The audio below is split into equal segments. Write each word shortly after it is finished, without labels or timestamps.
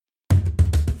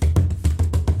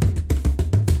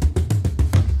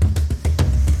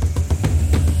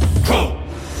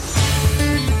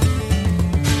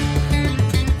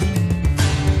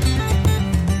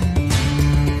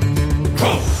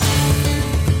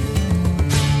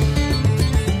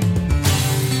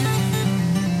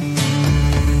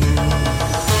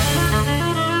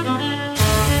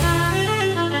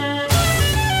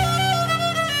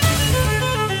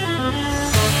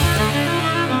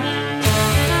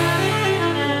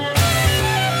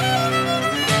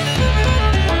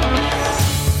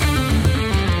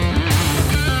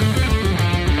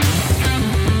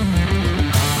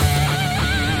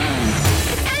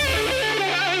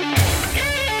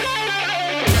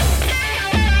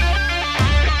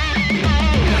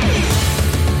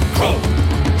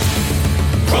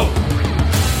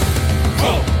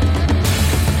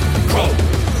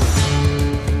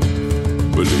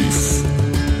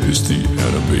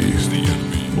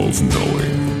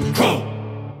knowing.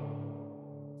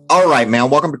 All right, man.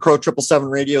 Welcome to Crow 777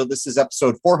 Radio. This is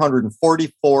episode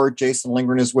 444. Jason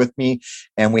Lindgren is with me,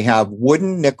 and we have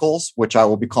Wooden Nickels, which I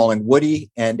will be calling Woody,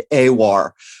 and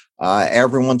Awar.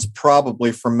 Everyone's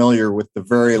probably familiar with the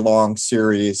very long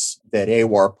series that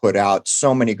Awar put out.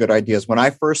 So many good ideas. When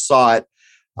I first saw it,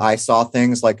 I saw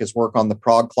things like his work on the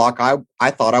Prague clock.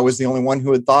 I thought I was the only one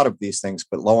who had thought of these things,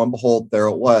 but lo and behold, there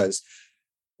it was.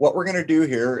 What we're going to do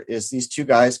here is these two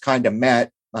guys kind of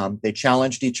met. They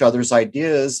challenged each other's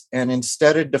ideas, and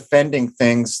instead of defending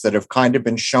things that have kind of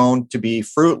been shown to be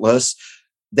fruitless,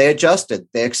 they adjusted,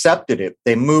 they accepted it,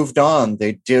 they moved on,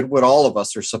 they did what all of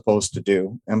us are supposed to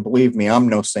do. And believe me, I'm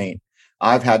no saint.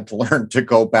 I've had to learn to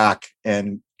go back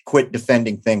and quit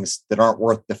defending things that aren't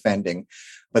worth defending.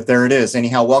 But there it is.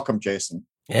 Anyhow, welcome, Jason.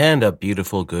 And a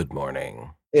beautiful good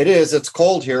morning. It is. It's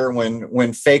cold here.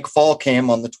 When fake fall came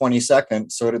on the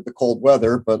 22nd, so did the cold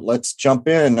weather. But let's jump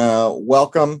in.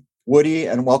 Welcome, Woody,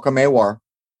 and welcome, Awar.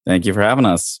 Thank you for having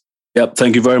us. Yep.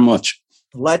 Thank you very much.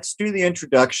 Let's do the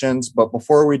introductions. But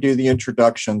before we do the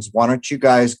introductions, why don't you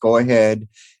guys go ahead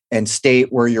and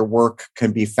state where your work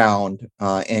can be found?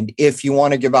 And if you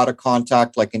want to give out a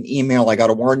contact, like an email, I got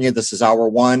to warn you, this is hour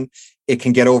one. It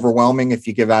can get overwhelming if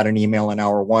you give out an email in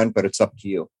hour one, but it's up to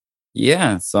you.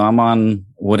 Yeah, so I'm on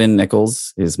Wooden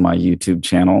Nickels is my YouTube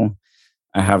channel.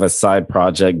 I have a side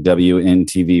project,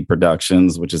 WNTV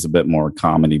Productions, which is a bit more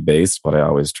comedy based, but I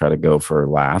always try to go for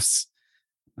laughs.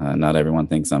 Not everyone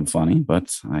thinks I'm funny,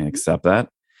 but I accept that.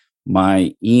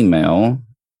 My email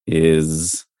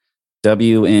is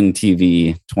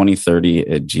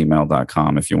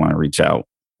WNTV2030@gmail.com if you want to reach out.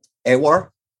 Awar?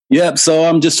 Yep. So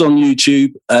I'm just on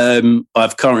YouTube.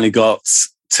 I've currently got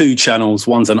 2 channels.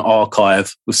 One's an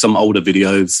archive with some older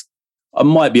videos. I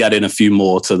might be adding a few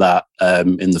more to that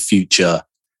in the future.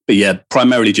 But yeah,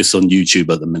 primarily just on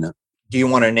YouTube at the minute. Do you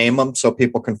want to name them so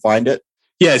people can find it?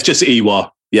 Yeah, it's just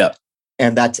Awar. Yeah.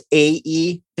 And that's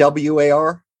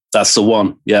AEWAR? That's the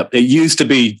one. Yeah. It used to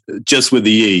be just with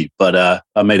the E, but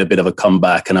I made a bit of a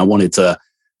comeback and I wanted to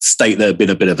state there had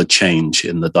been a bit of a change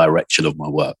in the direction of my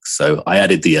work. So I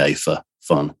added the A for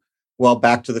fun. Well,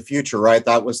 Back to the Future, right?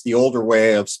 That was the older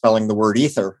way of spelling the word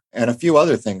ether, and a few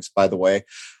other things, by the way.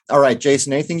 All right,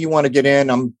 Jason, anything you want to get in?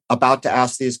 I'm about to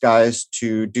ask these guys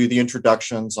to do the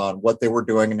introductions on what they were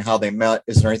doing and how they met.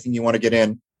 Is there anything you want to get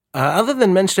in? Other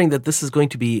than mentioning that this is going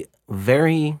to be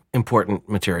very important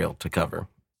material to cover.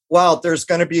 Well, there's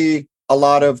going to be a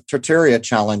lot of Tartaria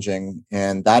challenging,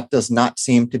 and that does not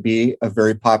seem to be a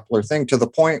very popular thing, to the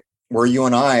point where you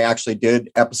and I actually did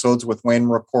episodes with Wayne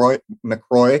McCroy,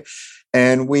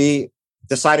 and we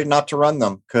decided not to run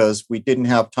them because we didn't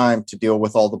have time to deal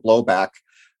with all the blowback,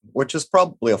 which is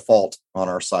probably a fault on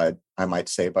our side, I might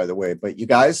say, by the way. But you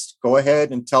guys, go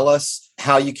ahead and tell us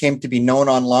how you came to be known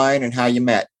online and how you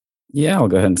met. Yeah, I'll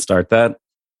go ahead and start that.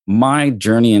 My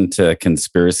journey into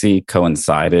conspiracy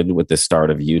coincided with the start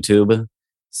of YouTube.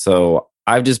 So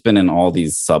I've just been in all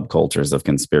these subcultures of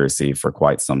conspiracy for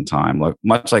quite some time,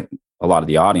 much like a lot of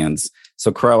the audience.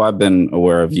 So Crow, I've been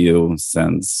aware of you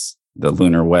since the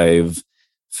lunar wave,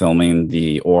 filming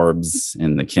the orbs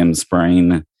in the Kim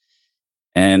Sprain.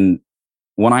 And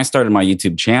when I started my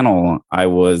YouTube channel, I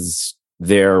was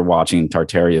there watching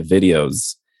Tartaria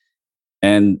videos.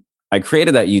 And I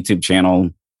created that YouTube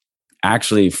channel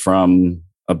actually from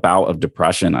a bout of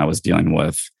depression I was dealing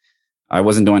with. I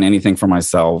wasn't doing anything for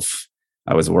myself.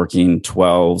 I was working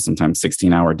 12, sometimes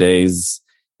 16-hour days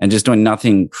and just doing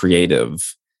nothing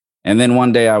creative. And then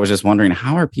one day I was just wondering,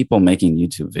 how are people making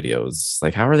YouTube videos?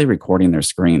 Like, how are they recording their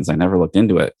screens? I never looked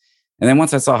into it. And then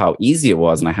once I saw how easy it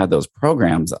was and I had those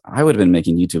programs, I would have been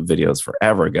making YouTube videos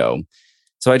forever ago.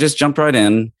 So I just jumped right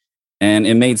in, and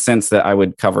it made sense that I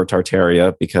would cover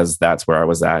Tartaria because that's where I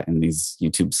was at in these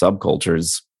YouTube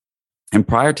subcultures. And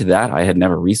prior to that, I had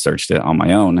never researched it on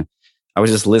my own. I was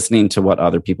just listening to what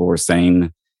other people were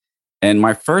saying. And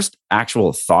my first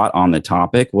actual thought on the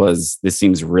topic was, this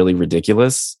seems really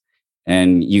ridiculous.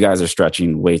 And you guys are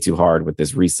stretching way too hard with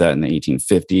this reset in the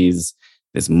 1850s,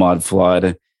 this mud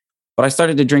flood. But I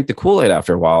started to drink the Kool-Aid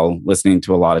after a while, listening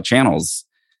to a lot of channels.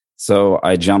 So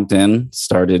I jumped in,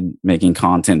 started making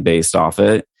content based off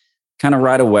it. Kind of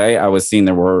right away, I was seeing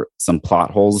there were some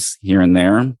plot holes here and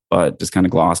there, but just kind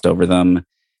of glossed over them.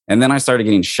 And then I started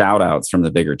getting shout outs from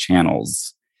the bigger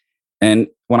channels. And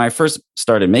when I first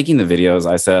started making the videos,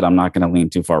 I said, I'm not going to lean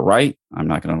too far right. I'm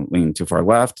not going to lean too far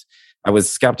left. I was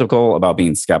skeptical about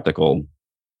being skeptical.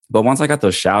 But once I got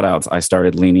those shout outs, I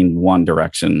started leaning one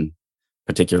direction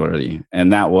particularly.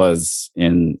 And that was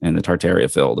in the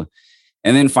Tartaria field.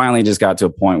 And then finally just got to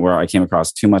a point where I came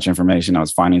across too much information. I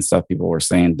was finding stuff people were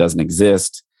saying doesn't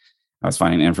exist. I was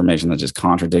finding information that just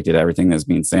contradicted everything that's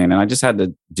being said. And I just had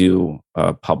to do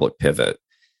a public pivot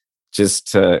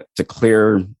just to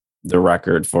clear the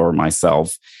record for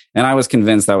myself. And I was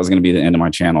convinced that was going to be the end of my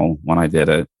channel when I did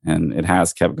it. And it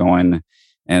has kept going.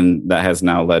 And that has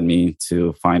now led me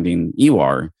to finding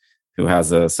Ewar, who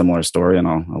has a similar story. And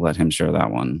I'll let him share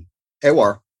that one.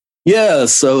 Ewar. Yeah.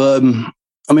 So,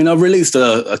 I released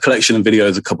a collection of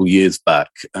videos a couple of years back.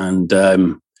 And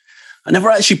I never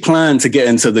actually planned to get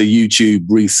into the YouTube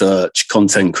research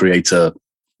content creator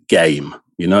game.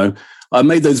 I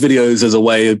made those videos as a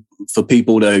way for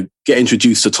people to get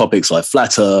introduced to topics like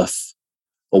flat earth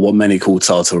or what many call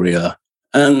Tartaria.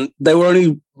 And they were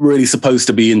only really supposed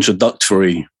to be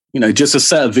introductory, just a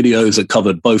set of videos that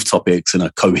covered both topics in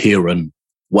a coherent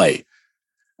way.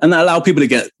 And that allowed people to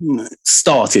get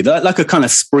started, like a kind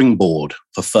of springboard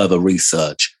for further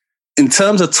research. In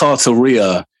terms of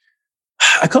Tartaria,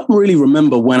 I can't really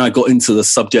remember when I got into the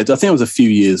subject. I think it was a few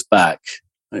years back.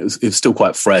 It was still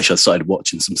quite fresh. I started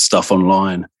watching some stuff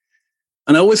online.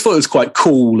 And I always thought it was quite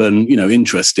cool and,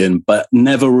 interesting, but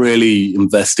never really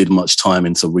invested much time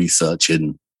into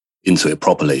researching into it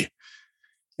properly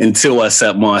until I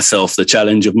set myself the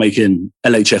challenge of making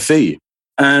LHFE.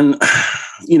 And,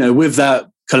 with that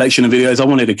collection of videos, I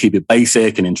wanted to keep it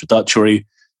basic and introductory,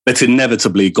 but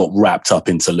inevitably got wrapped up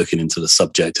into looking into the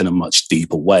subject in a much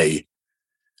deeper way.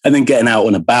 And then getting out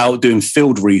and about, doing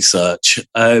field research.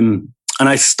 And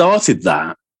I started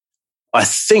that, I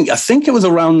think it was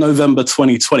around November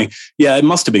 2020. Yeah, it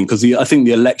must have been, because I think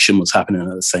the election was happening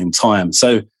at the same time.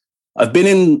 So I've been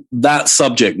in that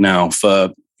subject now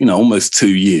for, almost 2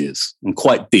 years and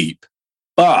quite deep.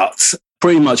 But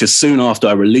pretty much as soon after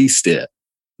I released it,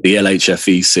 the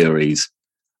LHFE series,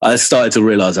 I started to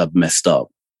realize I'd messed up,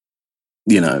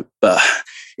 but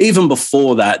even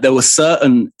before that, there were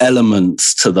certain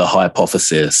elements to the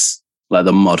hypothesis, like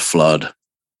the mud flood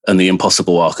and the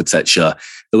impossible architecture.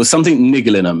 There was something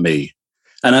niggling at me.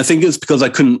 And I think it's because I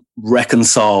couldn't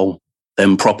reconcile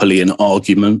them properly in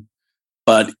argument.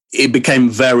 But it became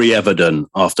very evident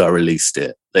after I released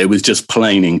it. It was just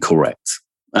plain incorrect.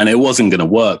 And it wasn't going to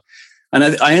work. And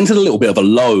I entered a little bit of a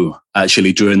low,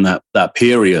 actually, during that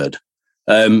period.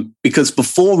 Because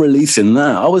before releasing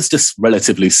that, I was just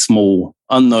relatively small,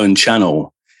 unknown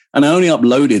channel. And I only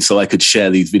uploaded so I could share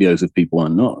these videos with people I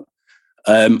know.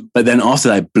 But then after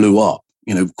that, it blew up,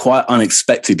 quite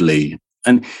unexpectedly.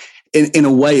 And in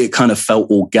a way, it kind of felt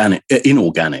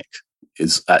inorganic.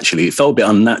 It felt a bit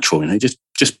unnatural, it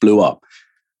just blew up.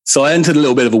 So I entered a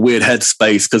little bit of a weird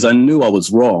headspace because I knew I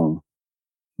was wrong,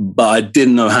 but I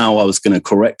didn't know how I was going to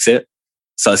correct it.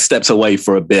 So I stepped away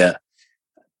for a bit.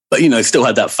 But, still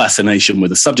had that fascination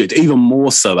with the subject, even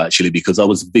more so, actually, because I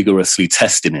was vigorously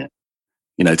testing it,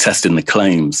 testing the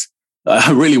claims.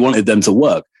 I really wanted them to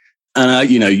work. And,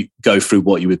 you go through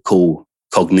what you would call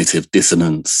cognitive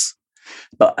dissonance.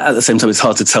 But at the same time, it's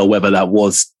hard to tell whether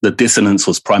the dissonance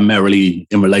was primarily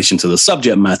in relation to the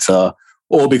subject matter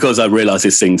or because I realized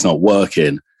this thing's not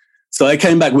working. So I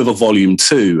came back with a volume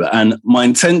 2, and my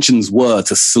intentions were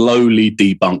to slowly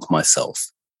debunk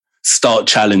myself. Start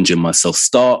challenging myself,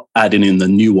 start adding in the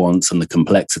nuance and the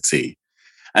complexity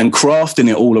and crafting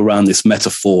it all around this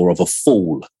metaphor of a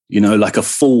fall, like a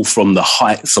fall from the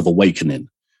heights of awakening.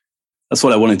 That's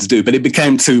what I wanted to do, but it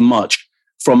became too much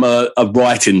from a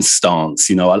writing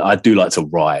stance. I do like to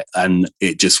write, and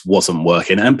it just wasn't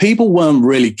working. And people weren't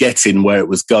really getting where it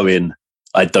was going,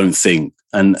 I don't think.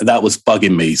 And that was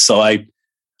bugging me. So I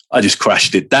just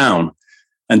crashed it down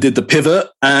and did the pivot.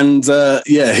 And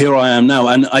here I am now.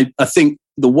 And I think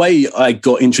the way I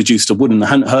got introduced to Wooden, I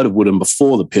hadn't heard of Wooden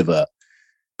before the pivot,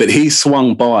 but he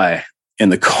swung by in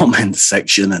the comments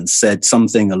section and said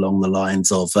something along the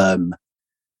lines of,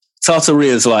 Tartaria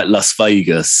is like Las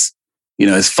Vegas.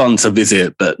 It's fun to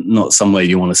visit, but not somewhere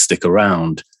you want to stick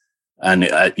around. And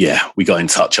we got in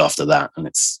touch after that, and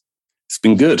it's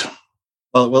been good.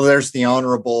 Well, there's the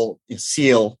honorable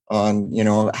seal on,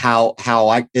 how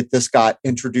this got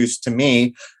introduced to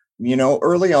me.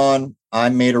 Early on, I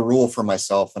made a rule for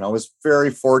myself, and I was very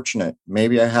fortunate.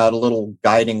 Maybe I had a little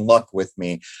guiding luck with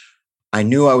me. I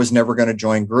knew I was never going to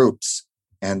join groups,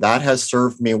 and that has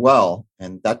served me well.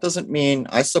 And that doesn't mean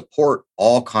I support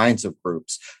all kinds of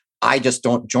groups. I just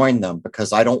don't join them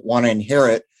because I don't want to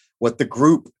inherit what the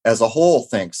group as a whole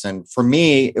thinks. And for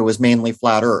me, it was mainly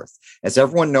flat Earth. As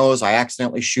everyone knows, I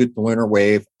accidentally shoot the lunar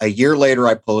wave. A year later,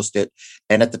 I post it.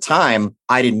 And at the time,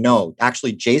 I didn't know.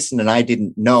 Actually, Jason and I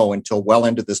didn't know until well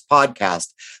into this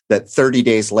podcast that 30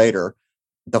 days later,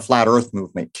 the flat Earth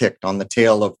movement kicked on the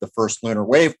tail of the first lunar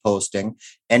wave posting.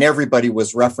 And everybody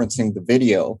was referencing the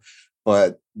video.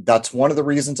 But that's one of the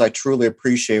reasons I truly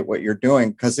appreciate what you're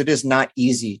doing, because it is not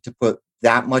easy to put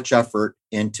that much effort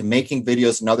into making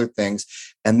videos and other things,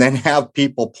 and then have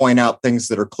people point out things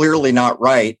that are clearly not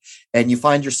right, and you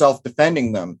find yourself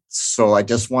defending them. So I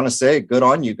just want to say, good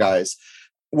on you guys.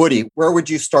 Woody, where would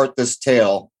you start this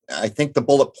tale? I think the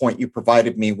bullet point you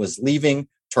provided me was leaving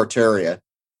Tartaria.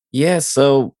 Yeah,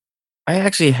 so I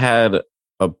actually had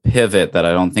a pivot that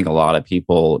I don't think a lot of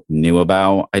people knew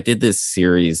about. I did this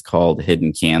series called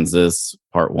Hidden Kansas,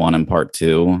 Part 1 and Part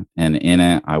 2. And in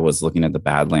it, I was looking at the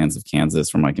Badlands of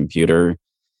Kansas from my computer. And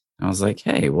I was like,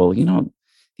 hey, well,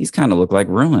 these kind of look like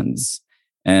ruins.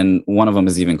 And one of them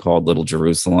is even called Little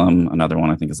Jerusalem. Another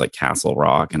one I think is like Castle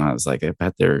Rock. And I was like, I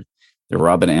bet they're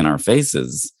rubbing it in our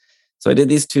faces. So I did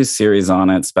these 2 series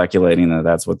on it, speculating that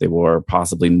that's what they were,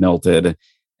 possibly melted.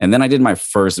 And then I did my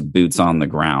first boots on the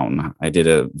ground. I did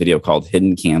a video called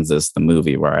Hidden Kansas, the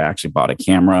movie, where I actually bought a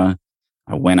camera.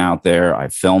 I went out there, I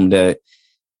filmed it,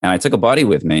 and I took a buddy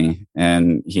with me.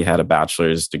 And he had a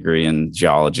bachelor's degree in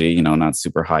geology, not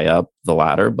super high up the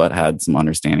ladder, but had some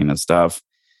understanding of stuff.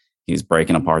 He's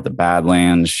breaking apart the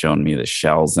Badlands, showing me the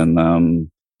shells in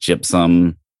them,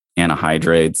 gypsum,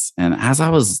 antihydrates. And as I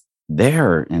was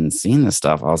there and seeing this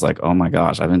stuff, I was like, oh my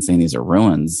gosh, I've been saying these are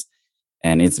ruins.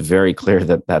 And it's very clear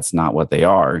that that's not what they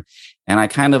are. And I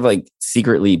kind of like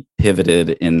secretly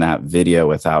pivoted in that video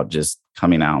without just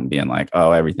coming out and being like,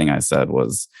 oh, everything I said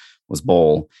was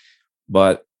bull.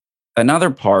 But another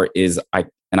part is I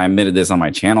admitted this on my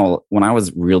channel, when I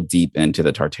was real deep into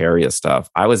the Tartaria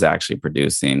stuff, I was actually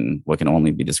producing what can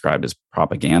only be described as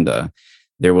propaganda.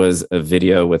 There was a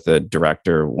video with the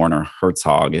director, Werner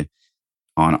Herzog,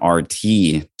 on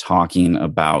RT talking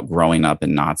about growing up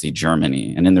in Nazi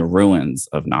Germany and in the ruins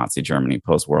of Nazi Germany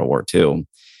post-World War II.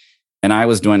 And I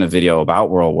was doing a video about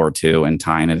World War II and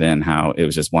tying it in how it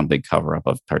was just one big cover-up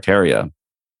of Tartaria.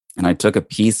 And I took a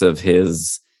piece of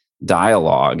his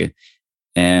dialogue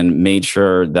and made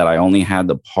sure that I only had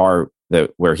the part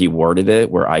that where he worded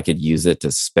it, where I could use it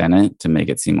to spin it to make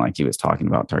it seem like he was talking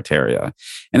about Tartaria.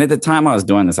 And at the time I was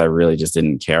doing this, I really just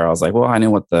didn't care. I was like, well, I know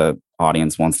what the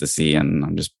audience wants to see, and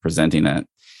I'm just presenting it.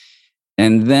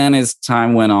 And then as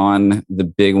time went on, the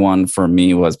big one for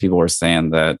me was people were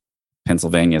saying that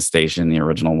Pennsylvania Station, the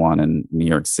original one in New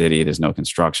York City, there's no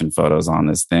construction photos on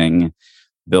this thing,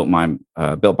 built by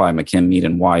McKim, Mead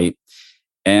and White.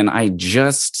 And I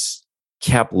just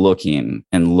kept looking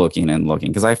and looking and looking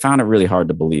because I found it really hard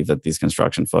to believe that these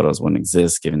construction photos wouldn't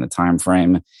exist given the time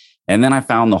frame. And then I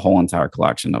found the whole entire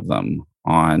collection of them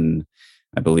on,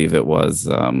 I believe it was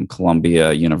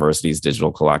Columbia University's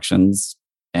digital collections.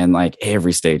 And like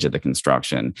every stage of the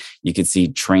construction, you could see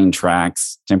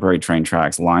temporary train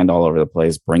tracks lined all over the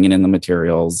place, bringing in the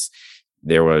materials.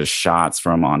 There was shots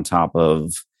from on top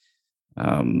of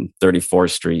 34th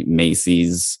Street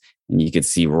Macy's. And you could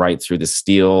see right through the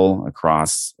steel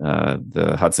across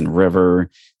the Hudson River,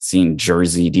 seeing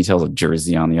details of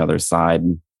Jersey on the other side.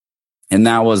 And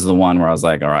that was the one where I was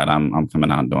like, all right, I'm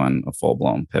coming out and doing a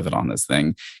full-blown pivot on this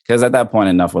thing. Because at that point,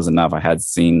 enough was enough. I had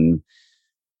seen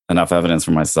enough evidence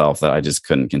for myself that I just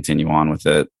couldn't continue on with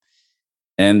it.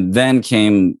 And then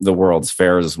came the World's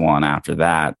Fairs one after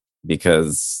that,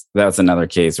 because that's another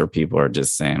case where people are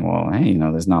just saying, well, hey,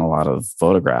 there's not a lot of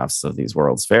photographs of these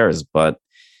World's Fairs, but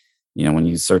when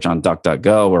you search on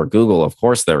DuckDuckGo or Google, of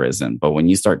course there isn't. But when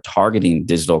you start targeting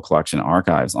digital collection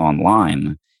archives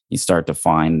online, you start to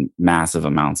find massive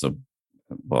amounts of,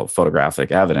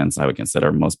 photographic evidence. I would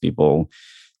consider most people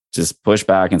just pushed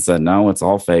back and said, no, it's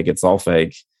all fake. It's all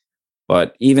fake.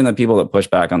 But even the people that push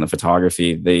back on the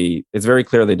photography, it's very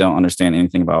clear they don't understand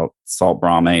anything about salt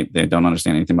bromate. They don't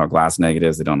understand anything about glass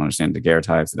negatives. They don't understand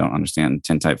daguerreotypes. They don't understand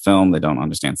tintype film. They don't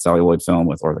understand celluloid film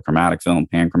with orthochromatic film,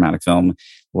 panchromatic film.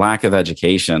 Lack of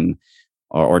education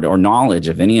or knowledge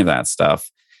of any of that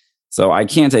stuff. So I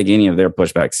can't take any of their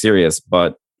pushback serious.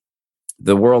 But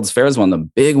the World's Fairs one, the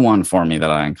big one for me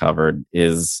that I uncovered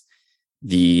is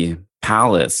the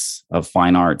Palace of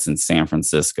Fine Arts in San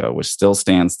Francisco, which still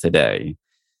stands today.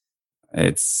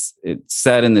 It's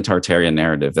said in the Tartaria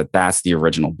narrative that that's the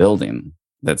original building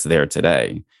that's there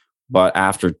today. But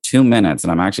after 2 minutes,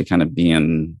 and I'm actually kind of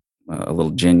being a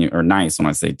little genuine or nice when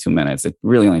I say 2 minutes, it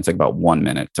really only took about 1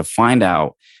 minute to find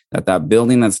out that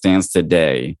building that stands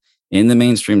today in the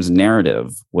mainstream's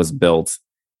narrative was built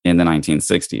in the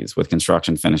 1960s with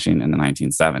construction finishing in the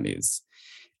 1970s.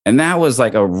 And that was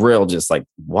like a real just like,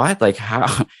 what? Like,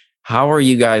 how are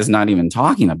you guys not even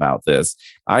talking about this?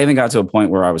 I even got to a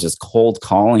point where I was just cold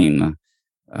calling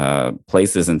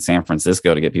places in San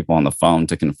Francisco to get people on the phone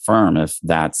to confirm if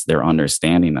that's their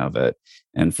understanding of it.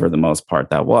 And for the most part,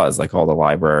 that was. I called the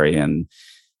library and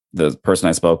the person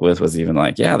I spoke with was even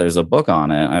like, yeah, there's a book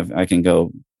on it. I can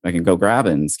go grab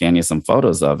it and scan you some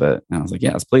photos of it. And I was like,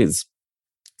 yes, please.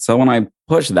 So when I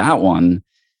pushed that one,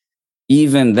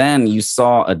 even then you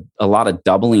saw a lot of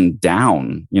doubling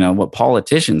down, what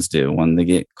politicians do when they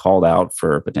get called out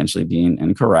for potentially being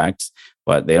incorrect,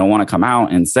 but they don't want to come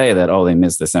out and say that, oh, they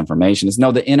missed this information. It's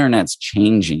no, the internet's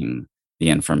changing the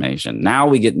information. Now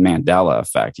we get Mandela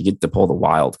effect. You get to pull the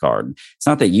wild card. It's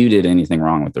not that you did anything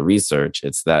wrong with the research.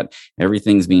 It's that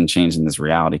everything's being changed in this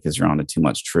reality because you're onto too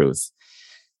much truth.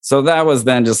 So that was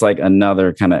then just like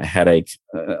another kind of headache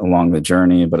along the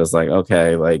journey. But it's like,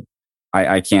 okay, like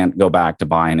I can't go back to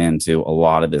buying into a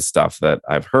lot of this stuff that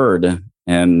I've heard.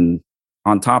 And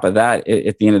on top of that,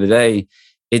 at the end of the day,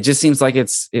 it just seems like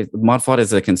Mudflood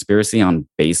is a conspiracy on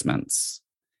basements.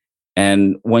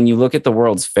 And when you look at the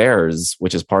World's Fairs,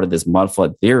 which is part of this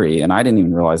mudflood theory, and I didn't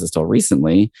even realize this till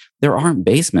recently, there aren't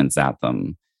basements at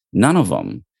them. None of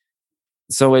them.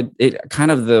 So it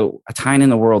kind of tying in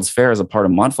the World's Fair as a part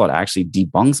of mudflood actually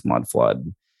debunks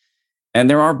mudflood. And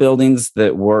there are buildings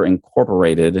that were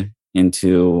incorporated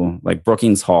into, like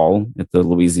Brookings Hall at the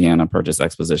Louisiana Purchase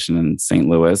Exposition in St.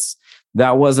 Louis.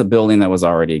 That was a building that was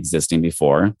already existing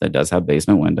before that does have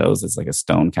basement windows. It's like a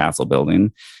stone castle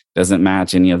building. Doesn't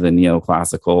match any of the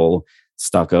neoclassical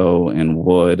stucco and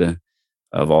wood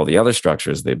of all the other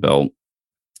structures they built.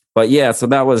 But yeah, so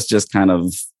that was just kind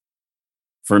of,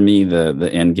 for me, the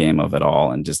end game of it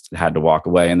all, and just had to walk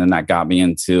away. And then that got me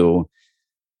into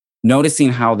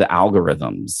noticing how the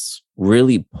algorithms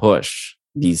really push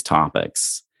these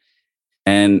topics.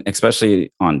 And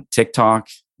especially on TikTok,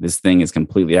 this thing is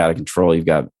completely out of control. You've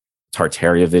got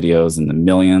Tartaria videos in the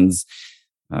millions.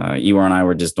 Iwar and I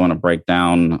were just doing a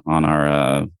breakdown on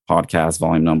our podcast,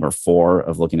 volume number 4,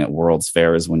 of looking at World's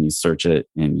Fairs. When you search it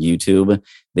in YouTube,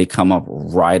 they come up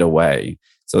right away.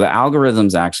 So the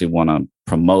algorithms actually want to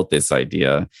promote this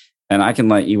idea. And I can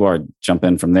let Iwar jump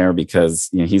in from there because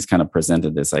he's kind of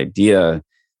presented this idea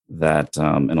that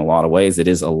in a lot of ways it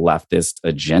is a leftist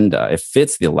agenda. It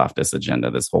fits the leftist agenda,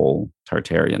 this whole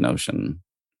Tartaria notion.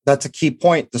 That's a key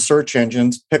point. The search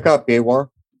engines pick up, Iwar.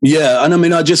 Yeah. And I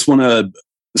mean, I just want to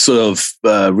sort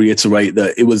of reiterate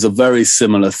that it was a very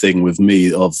similar thing with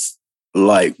me, of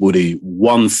like Woody,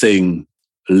 one thing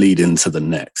leading to the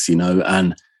next,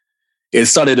 and it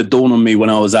started to dawn on me when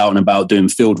I was out and about doing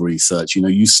field research.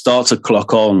 You start to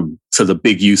clock on to the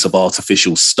big use of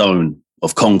artificial stone,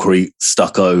 of concrete,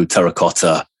 stucco,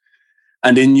 terracotta.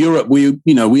 And in Europe,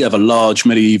 we have a large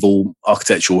medieval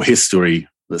architectural history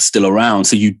that's still around.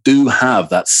 So you do have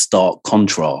that stark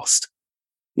contrast.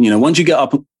 Once you get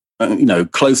up,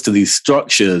 close to these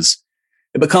structures,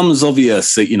 it becomes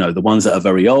obvious that, the ones that are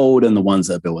very old and the ones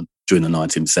that are built during the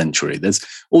 19th century, there's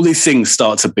all these things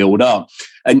start to build up.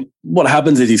 And what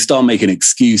happens is you start making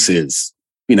excuses.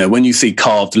 When you see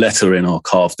carved lettering or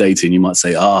carved dating, you might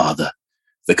say,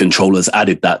 the controllers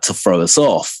added that to throw us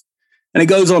off. And it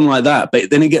goes on like that, but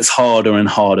then it gets harder and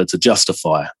harder to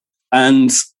justify.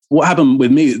 And what happened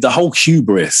with me, the whole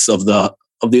hubris of the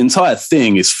entire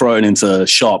thing is thrown into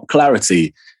sharp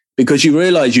clarity, because you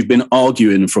realize you've been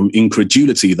arguing from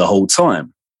incredulity the whole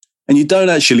time. And you don't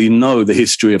actually know the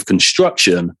history of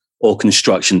construction or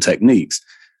construction techniques.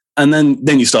 And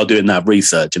then you start doing that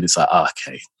research and it's like,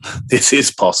 okay, this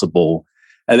is possible.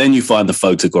 And then you find the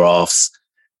photographs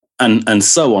and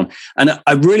so on. And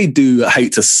I really do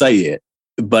hate to say it,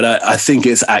 but I think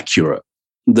it's accurate.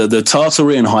 The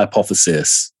Tartarian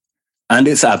hypothesis and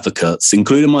its advocates,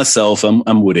 including myself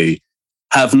and Woody,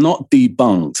 have not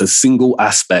debunked a single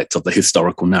aspect of the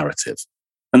historical narrative.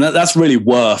 And that's really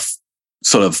worth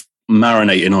sort of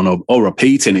marinating on or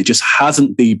repeating. It just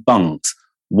hasn't debunked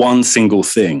one single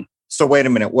thing. So wait a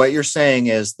minute. What you're saying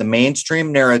is the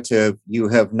mainstream narrative, you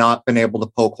have not been able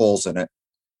to poke holes in it.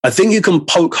 I think you can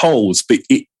poke holes, but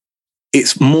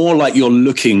it's more like you're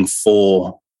looking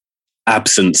for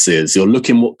absences. You're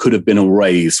looking what could have been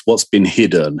erased, what's been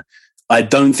hidden. I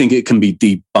don't think it can be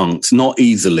debunked, not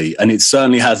easily. And it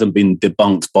certainly hasn't been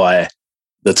debunked by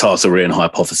the Tartarian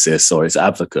hypothesis or its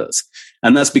advocates.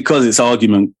 And that's because it's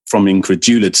argument from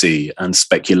incredulity and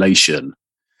speculation.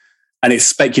 And it's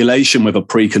speculation with a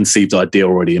preconceived idea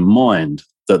already in mind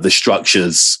that the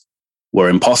structures were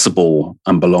impossible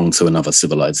and belonged to another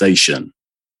civilization.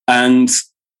 And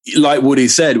like Woody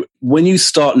said, when you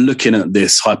start looking at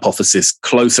this hypothesis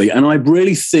closely, and I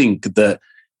really think that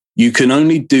you can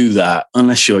only do that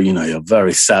unless you're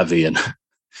very savvy and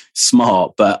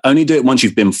smart, but only do it once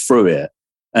you've been through it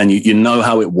and you know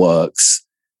how it works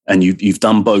and you've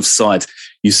done both sides.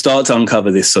 You start to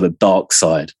uncover this sort of dark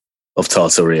side of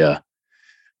Tartaria.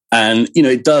 And,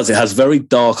 it has very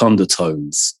dark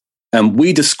undertones. And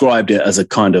we described it as a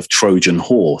kind of Trojan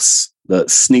horse that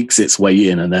sneaks its way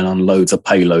in and then unloads a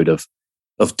payload of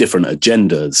different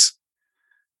agendas.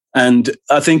 And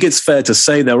I think it's fair to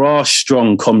say there are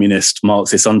strong communist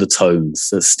Marxist undertones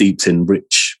that steeped in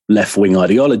rich left-wing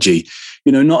ideology.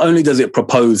 Not only does it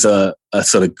propose a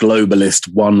sort of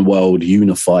globalist, one world,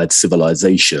 unified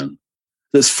civilization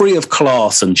that's free of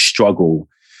class and struggle,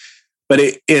 but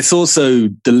it's also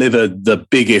delivered the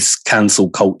biggest cancel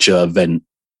culture event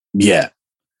yet.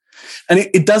 And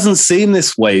it doesn't seem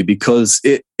this way because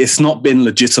it's not been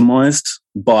legitimized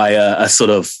by a sort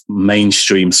of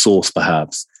mainstream source,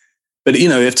 perhaps. But,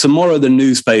 if tomorrow the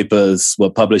newspapers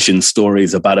were publishing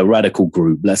stories about a radical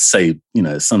group, let's say,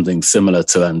 something similar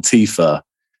to Antifa,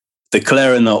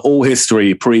 declaring that all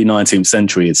history pre-19th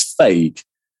century is fake,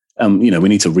 we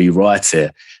need to rewrite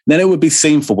it, then it would be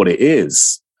seen for what it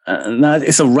is. And that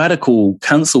it's a radical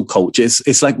cancel culture.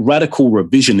 It's like radical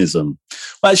revisionism.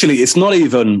 Well, actually, it's not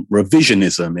even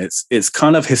revisionism. It's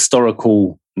kind of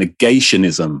historical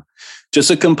negationism,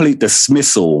 just a complete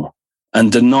dismissal and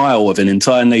denial of an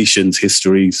entire nation's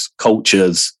histories,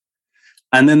 cultures,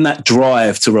 and then that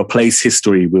drive to replace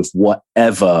history with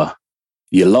whatever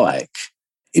you like.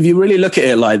 If you really look at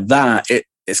it like that,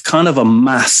 it's kind of a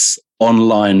mass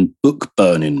online book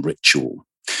burning ritual.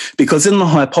 Because in the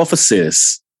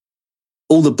hypothesis,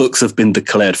 all the books have been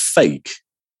declared fake.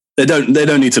 They don't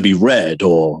need to be read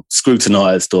or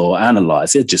scrutinized or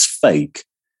analyzed. They're just fake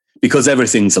because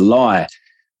everything's a lie.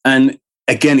 And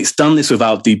again, it's done this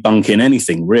without debunking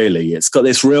anything, really. It's got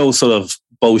this real sort of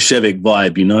Bolshevik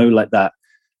vibe, like that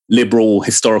liberal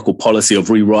historical policy of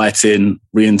rewriting,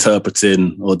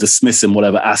 reinterpreting, or dismissing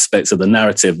whatever aspects of the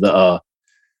narrative that are,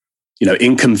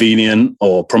 inconvenient,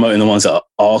 or promoting the ones that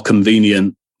are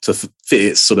convenient to fit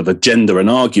its sort of agenda and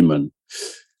argument.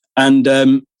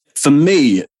 And for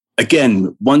me,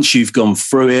 again, once you've gone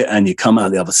through it and you come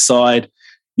out the other side,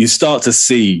 you start to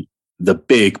see the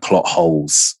big plot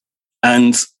holes.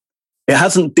 And it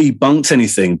hasn't debunked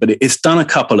anything, but it's done a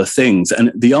couple of things.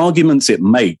 And the arguments it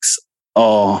makes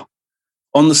are,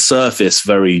 on the surface,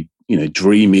 very,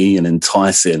 dreamy and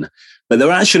enticing, but they're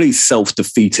actually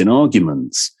self-defeating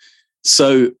arguments.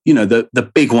 So,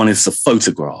 the big one is the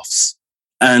photographs.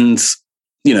 And,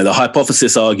 the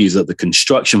hypothesis argues that the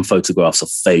construction photographs are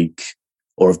fake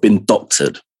or have been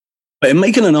doctored. But in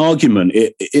making an argument,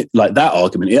 it like that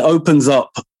argument, it opens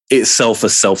up itself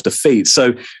as self-defeat.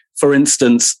 So, for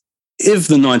instance, if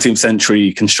the 19th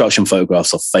century construction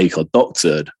photographs are fake or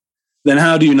doctored, then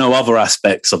how do you know other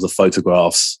aspects of the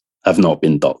photographs have not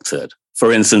been doctored?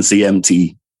 For instance, the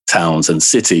empty towns and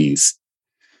cities,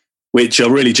 which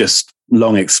are really just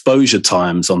long exposure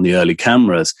times on the early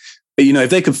cameras. But, if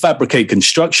they could fabricate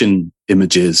construction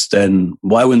images, then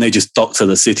why wouldn't they just doctor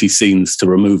the city scenes to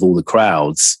remove all the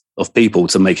crowds of people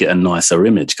to make it a nicer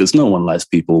image? Because no one likes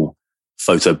people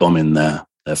photobombing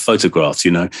their photographs,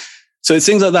 So it's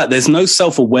things like that. There's no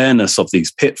self-awareness of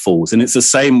these pitfalls. And it's the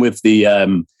same with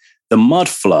the mud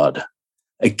flood.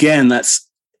 Again,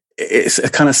 it's a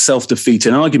kind of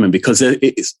self-defeating argument because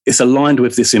it's aligned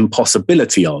with this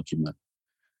impossibility argument,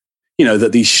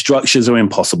 that these structures are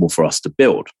impossible for us to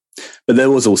build. But there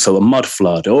was also a mud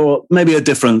flood, or maybe a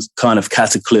different kind of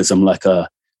cataclysm, like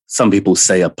some people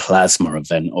say a plasma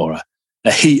event or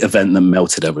a heat event that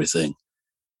melted everything.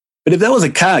 But if there was a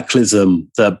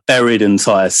cataclysm that buried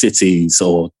entire cities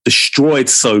or destroyed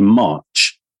so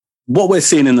much, what we're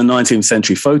seeing in the 19th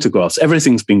century photographs,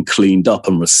 everything's been cleaned up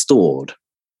and restored.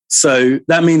 So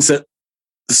that means that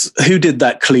who did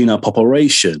that cleanup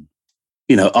operation?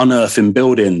 Unearthing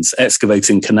buildings,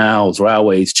 excavating canals,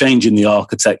 railways, changing the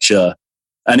architecture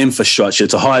and infrastructure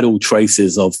to hide all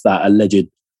traces of that alleged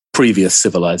previous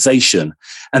civilization.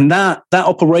 And that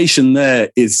operation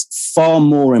there is far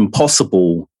more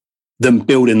impossible than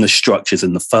building the structures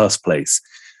in the first place.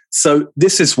 So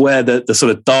this is where the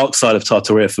sort of dark side of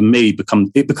Tartaria for me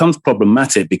becomes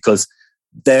problematic, because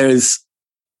there's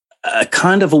a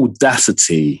kind of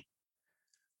audacity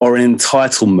or an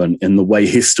entitlement in the way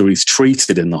history is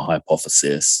treated in the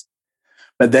hypothesis,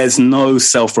 but there's no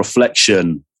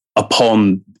self-reflection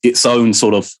upon its own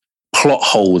sort of plot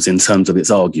holes in terms of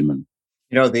its argument.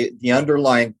 The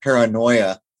underlying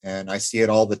paranoia, and I see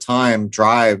it all the time,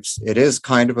 drives, it is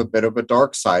kind of a bit of a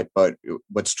dark side. But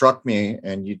what struck me,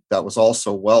 and that was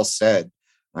also well said,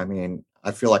 I mean,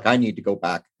 I feel like I need to go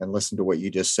back and listen to what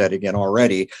you just said again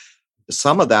already.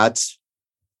 Some of that's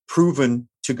proven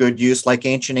to good use, like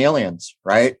Ancient Aliens,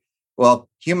 right? Well,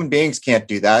 human beings can't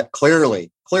do that. Clearly,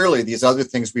 these other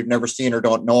things we've never seen or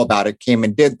don't know about it came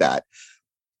and did that.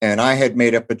 And I had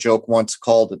made up a joke once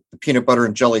called the peanut butter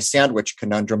and jelly sandwich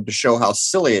conundrum to show how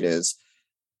silly it is.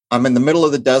 I'm in the middle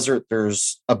of the desert.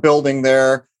 There's a building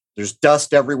there. There's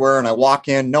dust everywhere. And I walk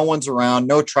in, no one's around,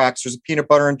 no tracks. There's a peanut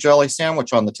butter and jelly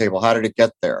sandwich on the table. How did it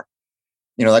get there?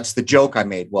 That's the joke I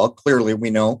made. Well, clearly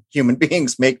we know human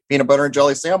beings make peanut butter and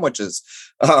jelly sandwiches.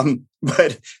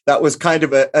 But that was kind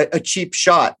of a cheap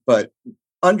shot. But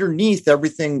underneath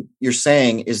everything you're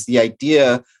saying is the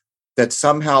idea that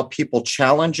somehow people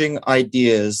challenging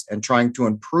ideas and trying to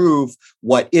improve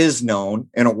what is known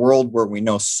in a world where we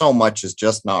know so much is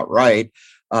just not right,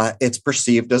 it's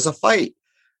perceived as a fight.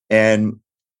 And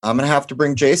I'm going to have to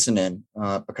bring Jason in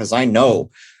because I know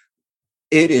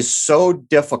it is so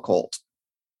difficult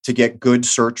to get good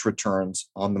search returns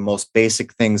on the most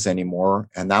basic things anymore.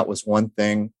 And that was one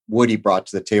thing Woody brought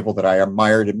to the table that I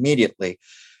admired immediately,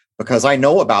 because I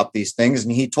know about these things.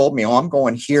 And he told me, I'm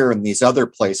going here and these other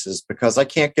places because I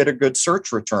can't get a good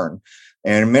search return.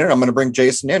 And in a minute, I'm going to bring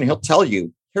Jason in. He'll tell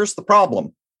you, here's the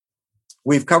problem.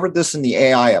 We've covered this in the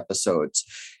AI episodes.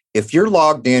 If you're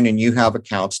logged in and you have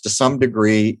accounts, to some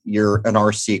degree, you're an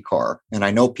RC car. And I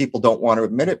know people don't want to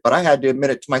admit it, but I had to admit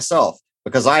it to myself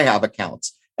because I have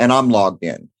accounts and I'm logged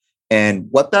in. And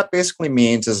what that basically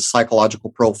means is a psychological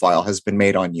profile has been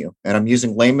made on you. And I'm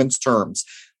using layman's terms.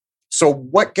 So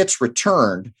what gets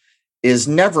returned is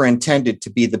never intended to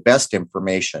be the best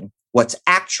information. What's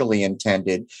actually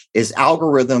intended is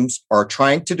algorithms are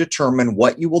trying to determine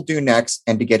what you will do next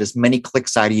and to get as many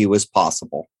clicks out of you as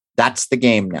possible. That's the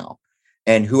game now.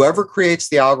 And whoever creates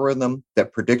the algorithm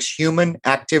that predicts human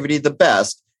activity the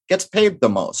best gets paid the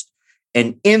most.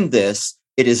 And in this,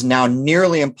 it is now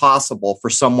nearly impossible for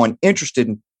someone interested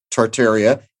in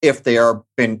Tartaria, if they are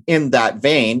been in that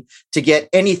vein, to get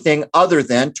anything other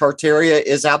than Tartaria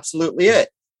is absolutely it.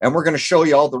 And we're going to show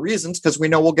you all the reasons because we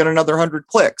know we'll get another 100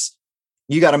 clicks.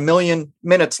 You got 1 million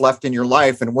minutes left in your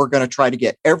life, and we're going to try to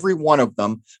get every one of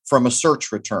them from a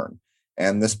search return.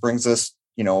 And this brings us,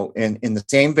 in the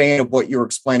same vein of what you were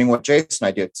explaining, what Jason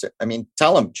I did. I mean,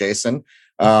 tell him, Jason.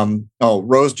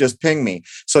 Rose just pinged me.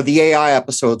 So the AI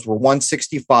episodes were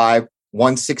 165,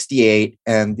 168,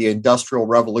 and the Industrial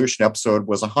Revolution episode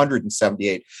was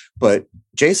 178. But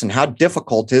Jason, how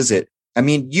difficult is it? I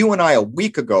mean, you and I a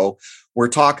week ago were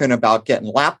talking about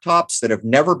getting laptops that have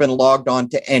never been logged on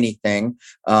to anything.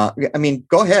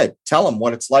 Go ahead, tell them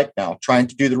what it's like now, trying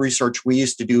to do the research we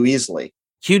used to do easily.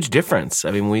 Huge difference. I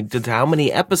mean, we did how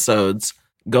many episodes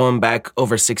going back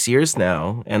over 6 years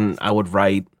now, and I would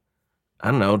write,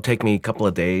 take me a couple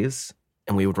of days,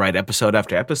 and we would write episode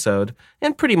after episode,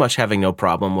 and pretty much having no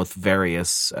problem with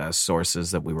various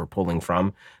sources that we were pulling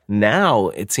from. Now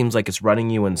it seems like it's running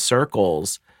you in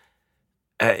circles.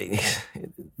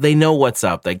 They know what's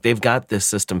up. Like, they've got this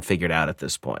system figured out at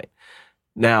this point.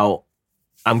 Now,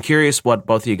 I'm curious what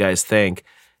both of you guys think,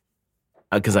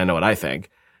 because I know what I think.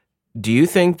 Do you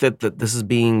think that this is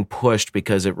being pushed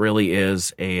because it really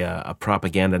is a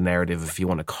propaganda narrative, if you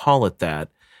want to call it that,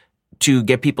 to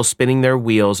get people spinning their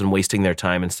wheels and wasting their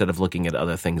time instead of looking at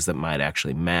other things that might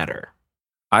actually matter?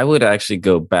 I would actually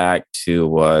go back to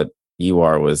what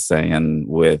Ewar was saying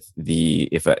with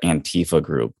if an Antifa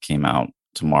group came out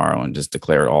tomorrow and just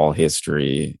declared all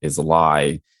history is a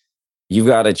lie. You've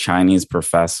got a Chinese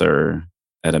professor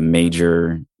at a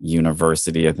major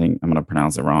university, I think I'm going to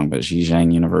pronounce it wrong, but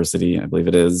Zhejiang University, I believe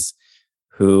it is,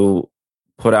 who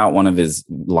put out one of his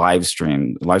live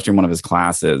stream one of his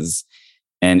classes.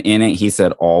 And in it, he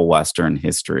said all Western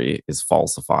history is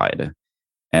falsified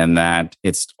and that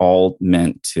it's all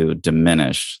meant to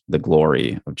diminish the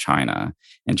glory of China.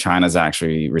 And China's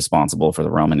actually responsible for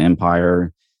the Roman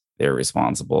Empire. They're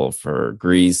responsible for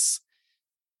Greece,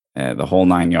 the whole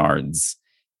 9 yards.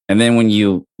 And then when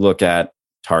you look at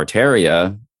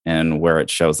Tartaria and where it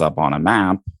shows up on a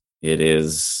map, it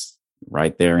is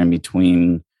right there in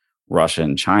between Russia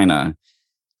and China.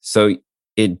 So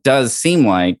it does seem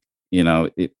like,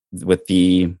 with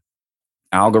the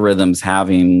algorithms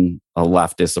having a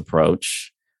leftist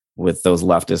approach, with those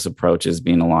leftist approaches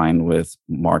being aligned with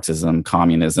Marxism,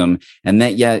 communism, and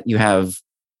that yet you have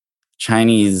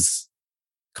Chinese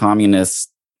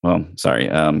communist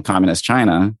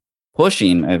China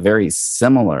pushing a very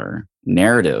similar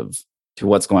narrative to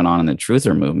what's going on in the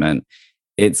truther movement.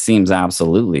 It seems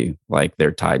absolutely like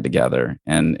they're tied together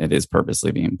and it is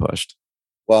purposely being pushed.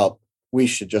 Well, we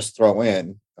should just throw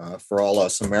in for all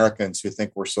us Americans who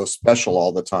think we're so special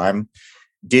all the time.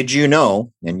 Did you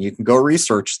know, and you can go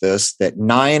research this, that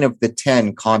 9 of the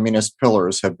 10 communist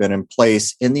pillars have been in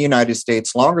place in the United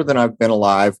States longer than I've been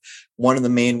alive? One of the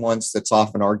main ones that's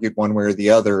often argued one way or the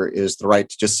other is the right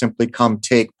to just simply come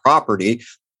take property.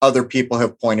 Other people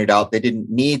have pointed out they didn't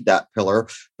need that pillar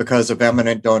because of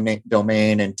eminent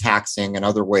domain and taxing and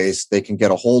other ways they can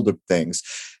get a hold of things.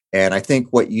 And I think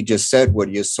what you just said,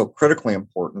 Woody, is so critically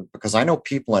important, because I know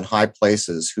people in high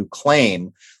places who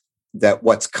claim that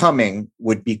what's coming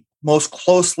would be most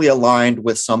closely aligned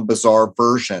with some bizarre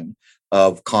version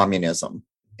of communism.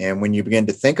 And when you begin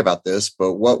to think about this,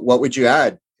 but what would you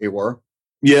add, Awar?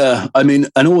 Yeah, I mean,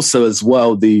 and also as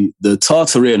well, the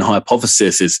Tartarian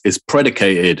hypothesis is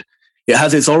predicated. It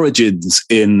has its origins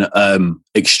in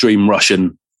extreme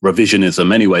Russian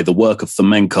revisionism. Anyway, the work of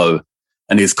Fomenko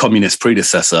and his communist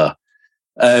predecessor,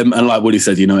 and like Woody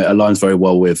said, it aligns very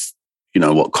well with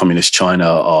what communist China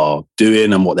are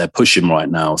doing and what they're pushing right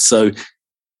now. So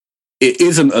it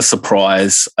isn't a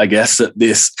surprise, I guess, that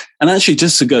this, and actually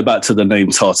just to go back to the name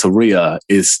Tartaria,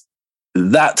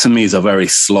 that to me is a very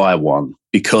sly one,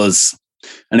 because,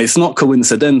 and it's not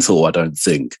coincidental, I don't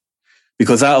think,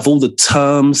 because out of all the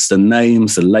terms, the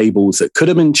names, the labels that could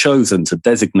have been chosen to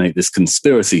designate this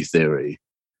conspiracy theory,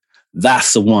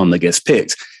 that's the one that gets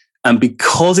picked. And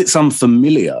because it's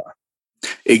unfamiliar,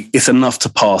 it's enough to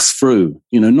pass through.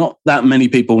 Not that many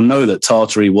people know that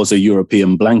Tartary was a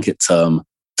European blanket term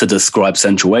to describe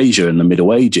Central Asia in the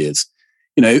Middle Ages.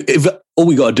 If all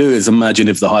we got to do is imagine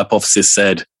if the hypothesis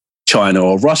said China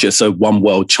or Russia, so one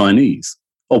world Chinese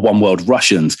or one world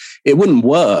Russians, it wouldn't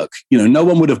work. No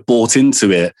one would have bought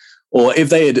into it. Or if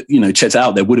they had, checked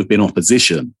out, there would have been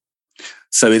opposition.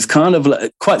 So it's kind of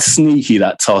like quite sneaky,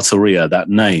 that Tartaria, that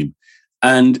name.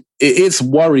 And it is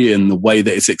worrying the way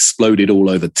that it's exploded all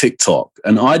over TikTok.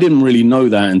 And I didn't really know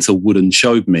that until Wooden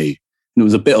showed me. And it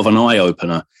was a bit of an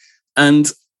eye-opener. And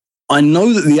I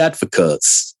know that the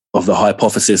advocates of the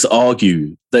hypothesis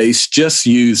argue that it's just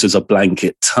used as a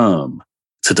blanket term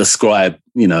to describe,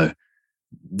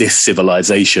 this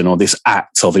civilization or this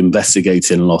act of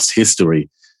investigating lost history.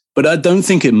 But I don't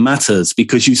think it matters,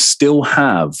 because you still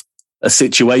have a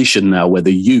situation now where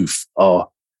the youth are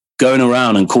going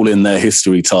around and calling their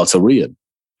history Tartarian.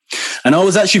 And I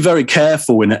was actually very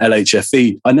careful in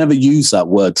LHFE. I never used that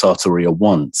word Tartaria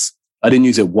once. I didn't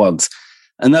use it once.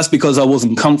 And that's because I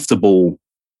wasn't comfortable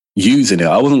using it.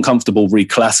 I wasn't comfortable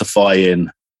reclassifying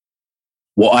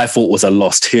what I thought was a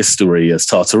lost history as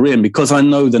Tartarian, because I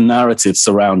know the narrative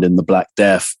surrounding the Black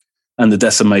Death and the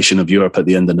decimation of Europe at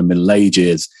the end of the Middle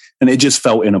Ages, and it just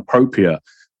felt inappropriate.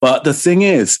 But the thing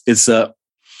is that,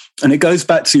 and it goes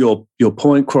back to your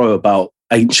point, Crow, about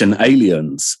ancient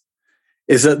aliens,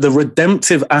 is that the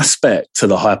redemptive aspect to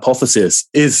the hypothesis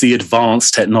is the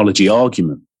advanced technology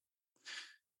argument.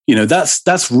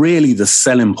 That's really the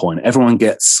selling point. Everyone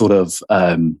gets sort of,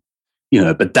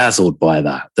 bedazzled by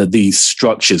that these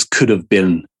structures could have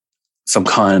been some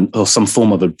kind or some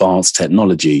form of advanced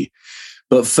technology.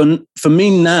 But for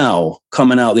me now,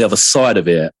 coming out the other side of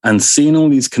it and seeing all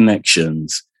these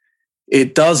connections,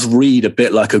 it does read a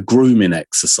bit like a grooming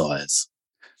exercise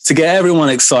to get everyone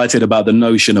excited about the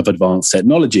notion of advanced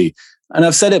technology. And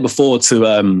I've said it before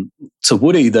to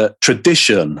Woody, that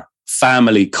tradition,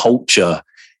 family, culture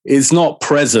is not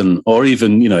present or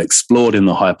even, explored in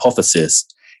the hypothesis.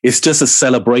 It's just a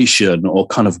celebration or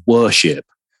kind of worship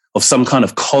of some kind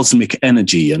of cosmic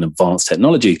energy and advanced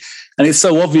technology. And it's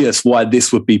so obvious why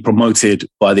this would be promoted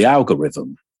by the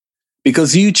algorithm,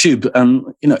 because YouTube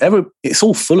and, it's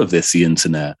all full of this, the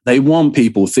internet. They want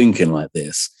people thinking like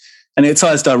this. And it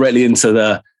ties directly into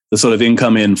the sort of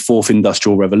incoming fourth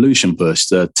industrial revolution push,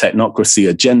 the technocracy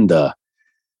agenda.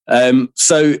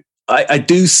 So I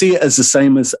do see it as the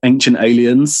same as Ancient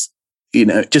Aliens,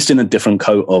 just in a different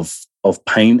coat of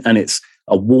paint. And it's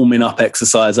a warming up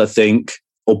exercise, I think,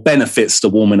 or benefits the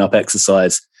warming up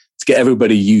exercise to get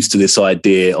everybody used to this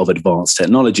idea of advanced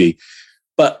technology.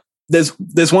 But there's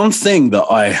one thing that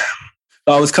I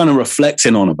was kind of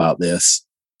reflecting on about this,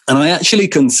 and I actually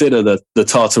consider the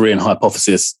Tartarian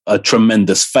hypothesis a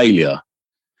tremendous failure.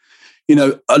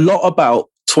 A lot about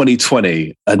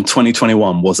 2020 and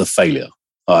 2021 was a failure,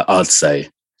 I'd say.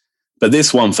 But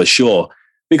this one for sure,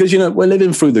 because, we're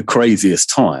living through the craziest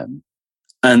time.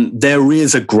 And there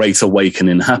is a great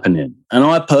awakening happening. And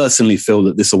I personally feel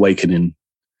that this awakening,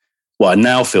 I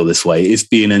now feel this way, is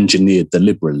being engineered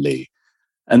deliberately.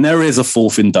 And there is a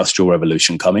fourth industrial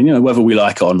revolution coming, whether we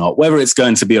like it or not, whether it's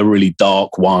going to be a really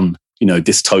dark one,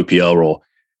 dystopia, or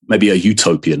maybe a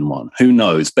utopian one, who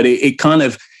knows? But it kind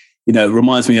of,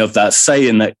 reminds me of that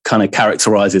saying that kind of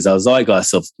characterizes our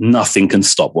zeitgeist of nothing can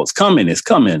stop what's coming, it's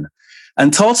coming.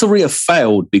 And Tartaria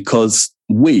failed because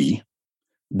we,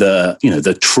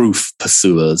 the truth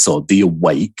pursuers or the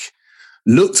awake,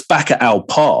 looked back at our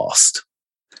past,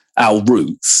 our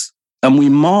roots, and we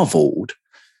marveled.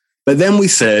 But then we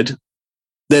said,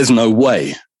 there's no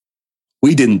way.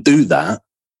 We didn't do that.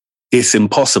 It's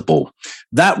impossible.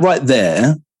 That right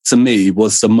there to me,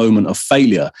 was the moment of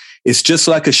failure. It's just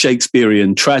like a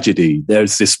Shakespearean tragedy.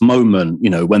 There's this moment,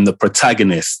 when the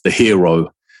protagonist, the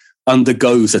hero,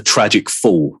 undergoes a tragic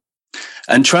fall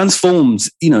and transforms,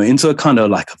 into a kind of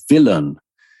like a villain.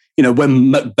 When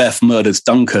Macbeth murders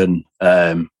Duncan,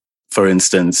 for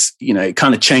instance, it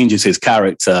kind of changes his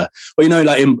character. Or,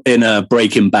 like in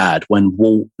Breaking Bad, when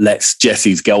Walt lets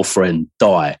Jesse's girlfriend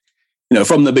die,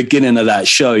 from the beginning of that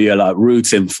show, you're like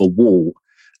rooting for Walt.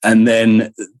 And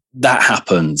then that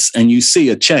happens and you see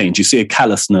a change, you see a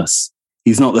callousness.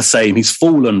 He's not the same. He's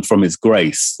fallen from his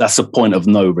grace. That's a point of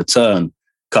no return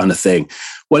kind of thing.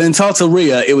 Well, in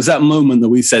Tartaria, it was that moment that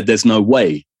we said, there's no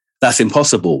way. That's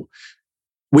impossible.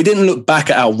 We didn't look back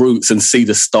at our roots and see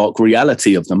the stark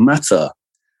reality of the matter.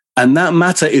 And that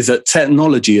matter is that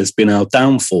technology has been our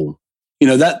downfall.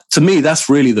 That to me, that's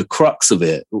really the crux of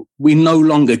it. We no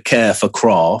longer care for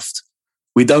craft.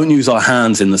 We don't use our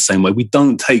hands in the same way. We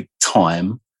don't take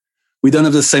time. We don't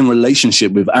have the same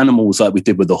relationship with animals like we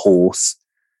did with the horse.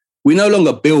 We no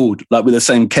longer build like with the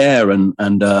same care and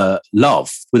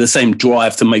love, with the same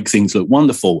drive to make things look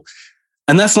wonderful.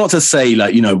 And that's not to say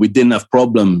we didn't have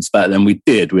problems back then. We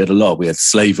did. We had a lot. We had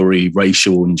slavery,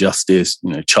 racial injustice,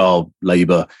 child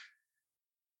labor.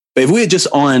 But if we had just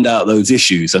ironed out those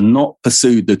issues and not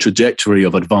pursued the trajectory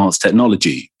of advanced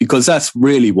technology, because that's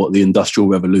really what the Industrial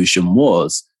Revolution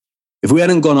was, if we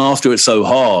hadn't gone after it so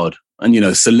hard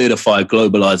and, solidified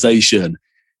globalization,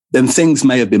 then things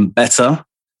may have been better.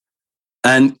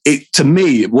 And to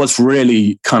me, what's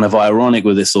really kind of ironic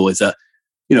with this all is that,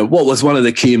 what was one of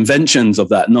the key inventions of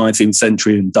that 19th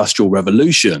century Industrial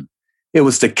Revolution? It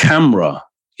was the camera.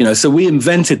 So we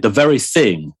invented the very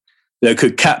thing that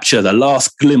could capture the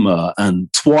last glimmer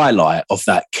and twilight of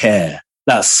that care,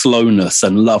 that slowness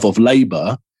and love of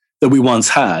labor that we once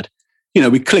had.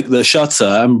 We clicked the shutter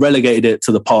and relegated it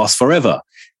to the past forever.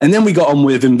 And then we got on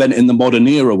with inventing the modern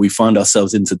era we find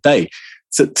ourselves in today.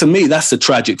 So to me, that's the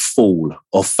tragic fall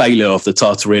or failure of the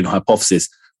Tartarian hypothesis.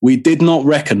 We did not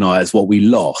recognize what we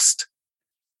lost,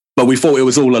 but we thought it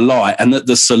was all a lie, and that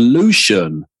the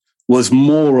solution was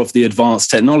more of the advanced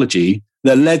technology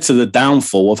that led to the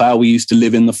downfall of how we used to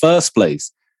live in the first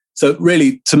place. So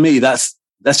really, to me, that's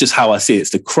just how I see it.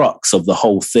 It's the crux of the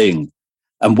whole thing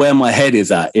and where my head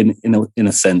is at in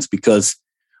a sense, because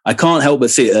I can't help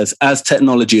but see it as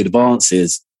technology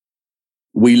advances,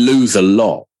 we lose a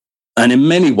lot. And in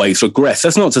many ways regress.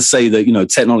 That's not to say that,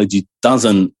 technology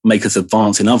doesn't make us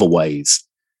advance in other ways,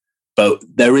 but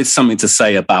there is something to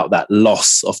say about that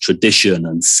loss of tradition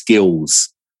and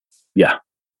skills. Yeah.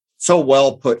 So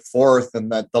well put forth.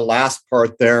 And that the last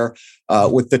part there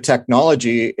with the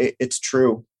technology, it's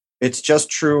true. It's just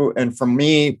true. And for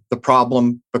me, the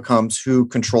problem becomes who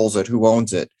controls it, who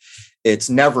owns it. It's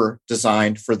never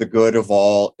designed for the good of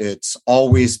all. It's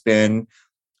always been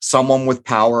someone with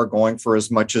power going for as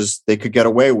much as they could get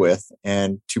away with.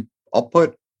 And I'll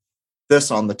put this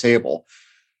on the table.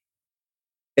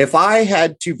 If I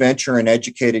had to venture an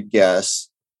educated guess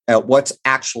at what's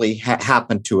actually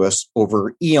happened to us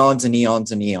over eons and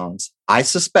eons and eons, I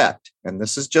suspect, and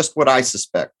this is just what I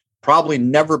suspect, probably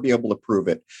never be able to prove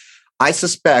it. I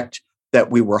suspect that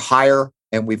we were higher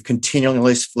and we've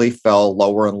continuously fell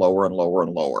lower and lower and lower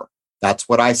and lower. That's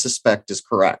what I suspect is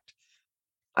correct.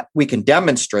 We can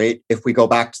demonstrate if we go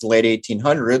back to the late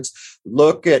 1800s,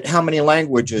 look at how many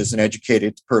languages an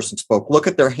educated person spoke. Look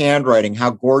at their handwriting,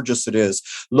 how gorgeous it is.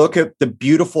 Look at the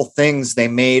beautiful things they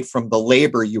made from the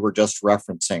labor you were just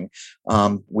referencing.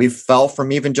 We fell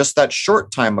from even just that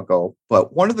short time ago.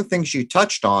 But one of the things you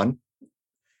touched on,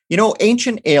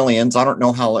 Ancient Aliens, I don't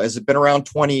know how, has it been around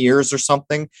 20 years or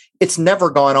something? It's never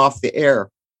gone off the air.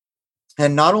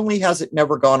 And not only has it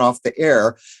never gone off the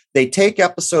air, they take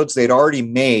episodes they'd already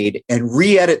made and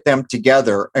re-edit them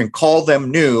together and call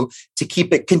them new to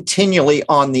keep it continually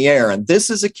on the air. And this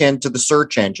is akin to the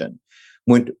search engine.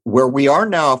 Where we are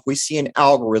now, if we see an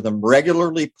algorithm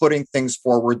regularly putting things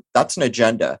forward, that's an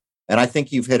agenda. And I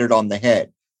think you've hit it on the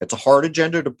head. It's a hard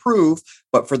agenda to prove,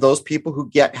 but for those people who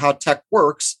get how tech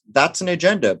works, that's an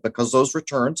agenda because those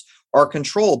returns are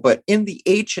controlled. But in the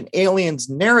Ancient Aliens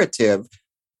narrative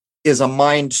is a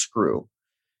mind screw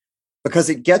because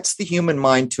it gets the human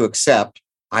mind to accept,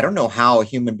 I don't know how a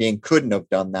human being couldn't have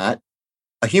done that.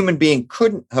 A human being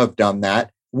couldn't have done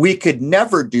that. We could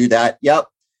never do that. Yep.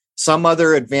 Some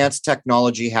other advanced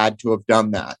technology had to have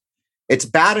done that. It's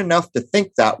bad enough to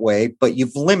think that way, but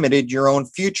you've limited your own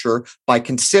future by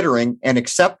considering and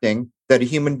accepting that a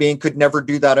human being could never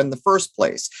do that in the first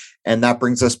place. And that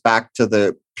brings us back to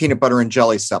the peanut butter and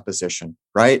jelly supposition,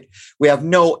 right? We have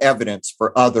no evidence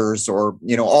for others or,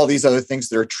 all these other things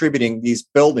they're attributing these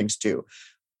buildings to.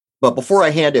 But before I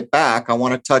hand it back, I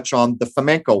want to touch on the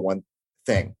Fomenko one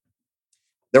thing.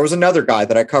 There was another guy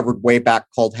that I covered way back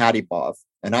called Hadibov,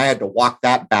 and I had to walk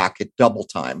that back at double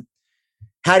time.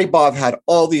 Hadibov had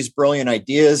all these brilliant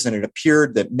ideas, and it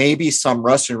appeared that maybe some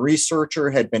Russian researcher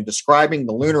had been describing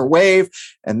the lunar wave.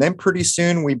 And then pretty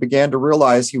soon we began to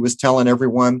realize he was telling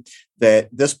everyone that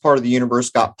this part of the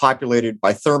universe got populated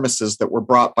by thermoses that were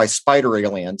brought by spider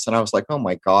aliens. And I was like, oh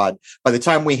my God. By the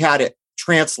time we had it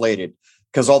translated,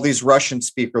 because all these Russian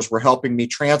speakers were helping me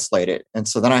translate it. And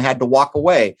so then I had to walk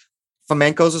away.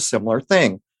 Fomenko's a similar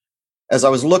thing. As I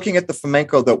was looking at the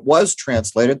Fomenko that was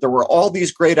translated, there were all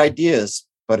these great ideas.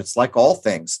 But it's like all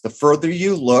things. The further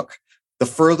you look, the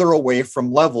further away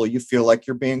from level you feel like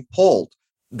you're being pulled.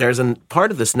 There's a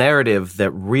part of this narrative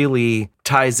that really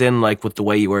ties in, like with the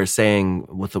way you were saying,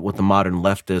 with the modern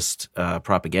leftist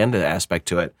propaganda aspect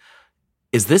to it.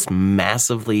 Is this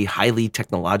massively, highly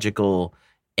technological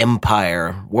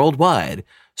empire worldwide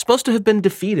supposed to have been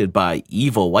defeated by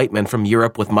evil white men from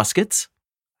Europe with muskets?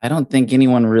 I don't think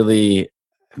anyone really,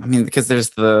 because there's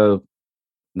the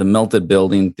melted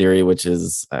building theory, which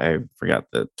is, I forgot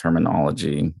the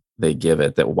terminology they give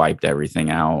it, that wiped everything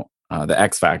out, the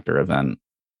X Factor event.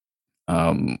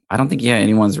 I don't think,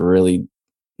 anyone's really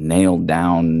nailed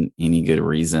down any good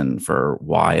reason for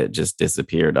why it just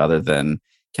disappeared other than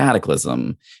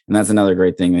cataclysm. And that's another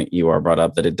great thing that you brought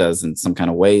up, that it does in some kind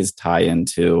of ways tie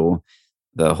into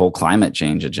the whole climate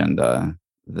change agenda,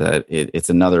 that it's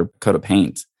another coat of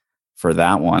paint for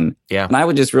that one. Yeah. And I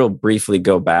would just real briefly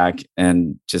go back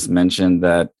and just mention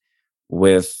that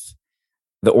with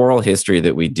the oral history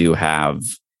that we do have,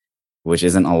 which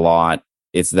isn't a lot,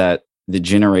 it's that the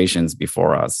generations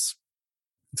before us,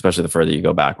 especially the further you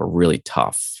go back, were really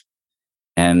tough.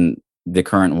 And the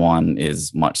current one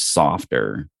is much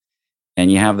softer.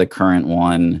 And you have the current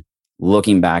one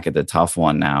looking back at the tough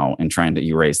one now and trying to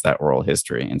erase that oral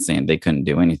history and saying they couldn't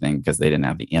do anything because they didn't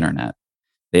have the internet.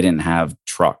 They didn't have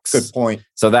trucks. Good point.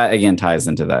 So that, again, ties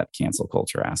into that cancel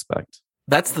culture aspect.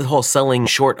 That's the whole selling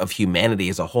short of humanity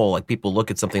as a whole. Like, people look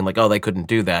at something like, oh, they couldn't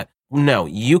do that. No,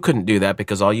 you couldn't do that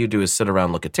because all you do is sit around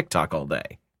and look at TikTok all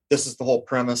day. This is the whole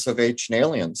premise of Ancient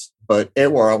Aliens. But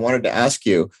Ewar, I wanted to ask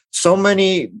you, so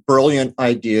many brilliant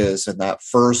ideas in that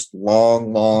first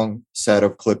long set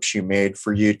of clips you made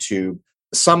for YouTube.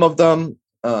 Some of them,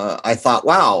 I thought,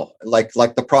 wow, like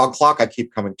the Prague clock I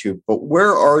keep coming to. But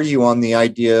where are you on the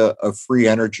idea of free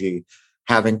energy,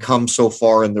 having come so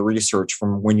far in the research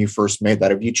from when you first made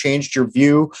that? Have you changed your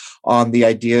view on the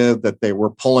idea that they were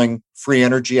pulling free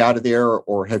energy out of the air,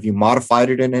 or have you modified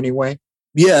it in any way?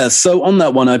 Yeah, so on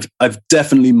that one, I've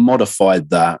definitely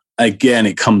modified that. Again,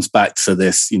 it comes back to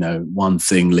this, one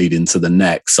thing leading to the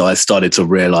next. So I started to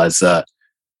realize that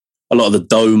a lot of the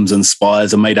domes and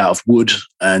spires are made out of wood.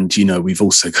 And, we've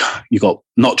also got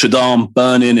Notre Dame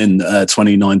burning in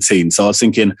 2019. So I was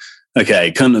thinking, okay,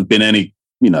 it couldn't have been any,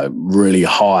 really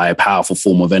high, powerful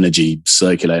form of energy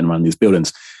circulating around these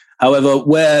buildings. However,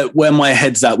 where my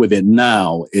head's at with it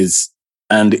now is,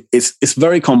 and it's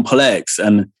very complex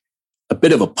and a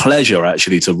bit of a pleasure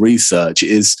actually to research,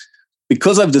 is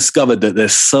because I've discovered that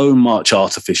there's so much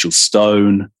artificial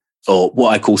stone, or what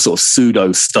I call sort of pseudo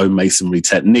stonemasonry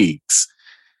techniques,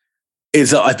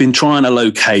 is that I've been trying to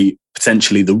locate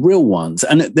potentially the real ones.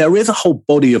 And there is a whole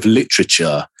body of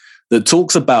literature that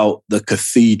talks about the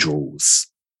cathedrals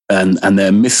and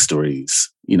their mysteries.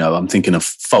 I'm thinking of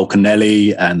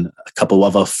Falconelli and a couple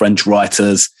other French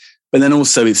writers, but then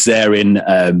also it's there in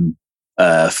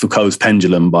Foucault's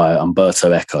Pendulum by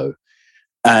Umberto Eco.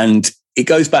 And it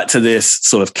goes back to this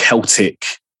sort of Celtic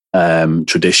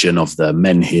tradition of the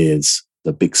menhirs,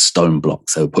 the big stone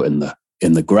blocks they were put in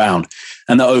the ground,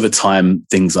 and that over time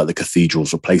things like the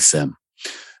cathedrals replace them.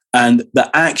 And that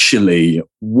actually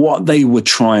what they were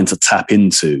trying to tap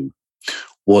into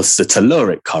was the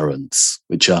telluric currents,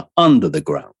 which are under the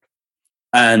ground,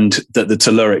 and that the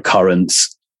telluric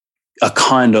currents are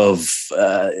kind of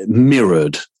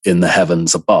mirrored in the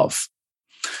heavens above.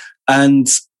 And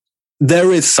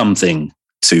there is something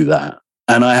to that.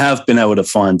 And I have been able to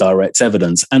find direct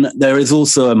evidence. And there is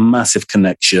also a massive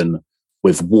connection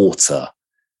with water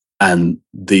and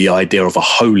the idea of a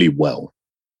holy well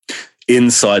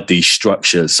inside these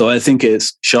structures. So I think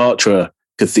it's Chartres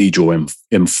Cathedral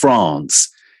in France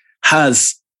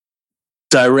has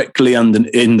directly in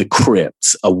the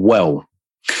crypt a well.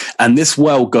 And this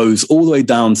well goes all the way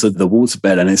down to the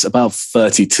waterbed, and it's about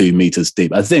 32 meters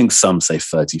deep. I think some say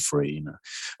 33,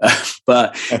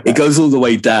 but it goes all the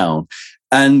way down.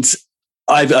 And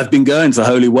I've been going to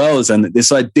holy wells, and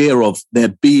this idea of there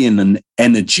being an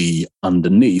energy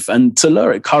underneath, and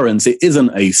telluric currents, it isn't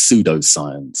a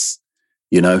pseudoscience.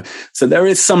 So there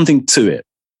is something to it,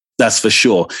 that's for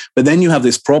sure. But then you have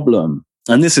this problem,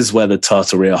 and this is where the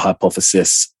Tartaria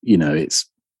hypothesis,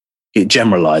 it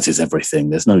generalizes everything.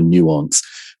 There's no nuance.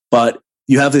 But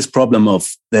you have this problem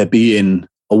of there being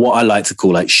what I like to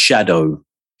call like shadow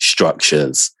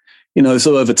structures.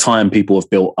 So over time, people have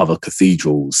built other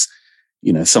cathedrals.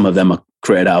 Some of them are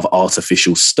created out of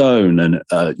artificial stone and,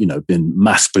 been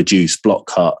mass-produced, block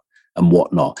cut and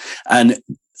whatnot. And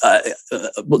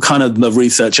what kind of the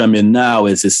research I'm in now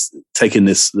is taking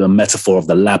the metaphor of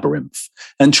the labyrinth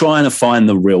and trying to find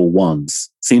the real ones.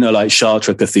 So, like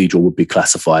Chartres Cathedral would be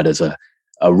classified as a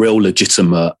real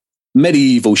legitimate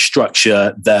medieval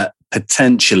structure that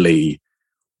potentially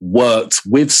worked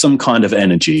with some kind of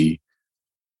energy,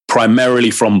 primarily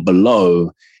from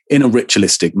below, in a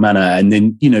ritualistic manner. And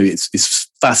then, it's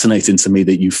fascinating to me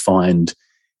that you find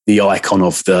the icon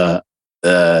of the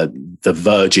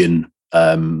Virgin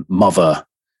Mother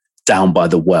down by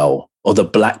the well, or the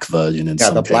Black Virgin in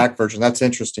some the case. Black Virgin. That's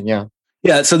interesting.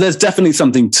 Yeah, so there's definitely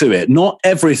something to it. Not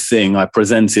everything I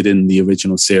presented in the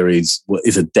original series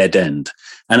is a dead end.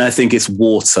 And I think it's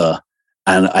water.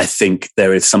 And I think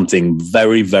there is something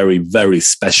very, very, very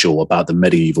special about the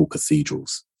medieval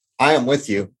cathedrals. I am with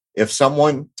you. If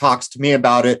someone talks to me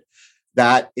about it,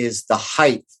 that is the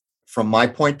height, from my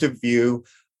point of view,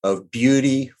 of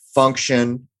beauty,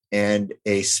 function, and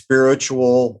a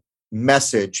spiritual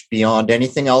message beyond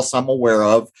anything else I'm aware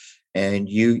of. And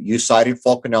you cited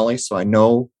Fulcanelli, so I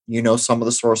know some of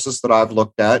the sources that I've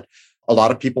looked at. A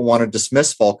lot of people want to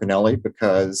dismiss Fulcanelli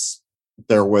because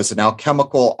there was an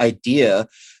alchemical idea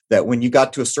that when you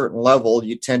got to a certain level,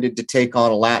 you tended to take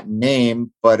on a Latin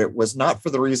name, but it was not for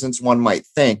the reasons one might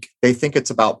think. They think it's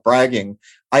about bragging.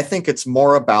 I think it's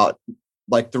more about,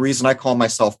 like, the reason I call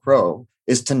myself Crow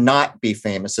is to not be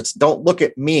famous. It's don't look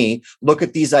at me, look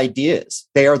at these ideas.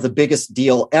 They are the biggest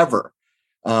deal ever.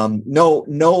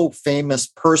 No famous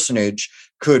personage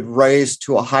could raise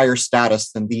to a higher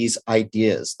status than these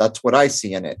ideas. That's what I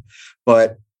see in it.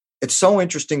 But it's so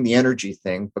interesting, the energy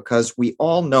thing, because we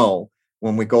all know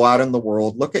when we go out in the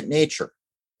world, look at nature.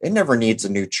 It never needs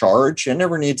a new charge. It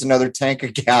never needs another tank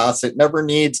of gas. It never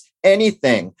needs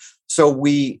anything. So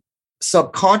we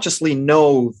subconsciously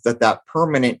know that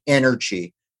permanent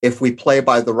energy, if we play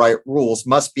by the right rules,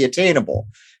 must be attainable.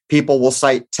 People will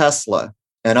cite Tesla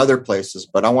and other places,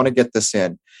 but I want to get this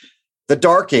in. The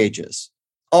Dark Ages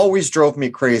always drove me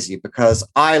crazy because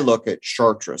I look at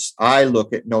Chartres, I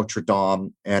look at Notre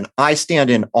Dame, and I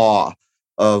stand in awe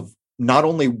of not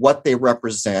only what they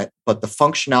represent, but the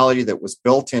functionality that was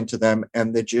built into them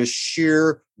and the just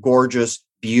sheer gorgeous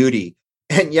beauty.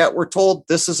 And yet we're told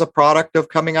this is a product of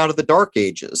coming out of the Dark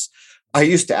Ages. I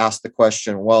used to ask the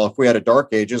question, well, if we had a Dark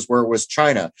Ages, where was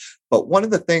China? But one of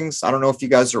the things, I don't know if you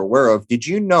guys are aware of, did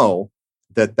you know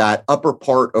that upper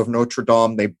part of Notre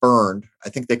Dame they burned? I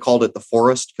think they called it the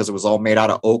forest because it was all made out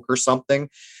of oak or something.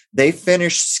 They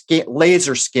finished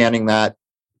laser scanning that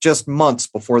just months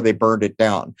before they burned it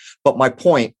down. But my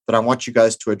point that I want you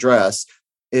guys to address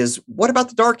is, what about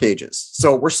the Dark Ages?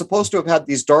 So we're supposed to have had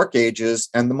these Dark Ages,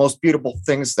 and the most beautiful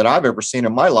things that I've ever seen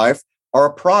in my life are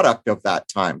a product of that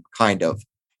time, kind of.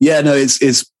 Yeah, no,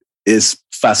 it's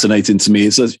fascinating to me.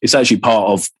 It's actually part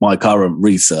of my current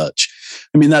research.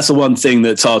 I mean, that's the one thing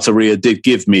that Tartaria did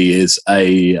give me, is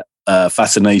a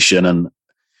fascination and,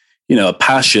 a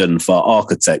passion for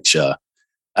architecture.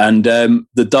 And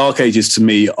the Dark Ages to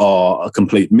me are a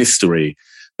complete mystery.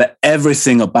 But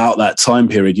everything about that time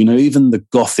period, even the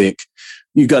Gothic,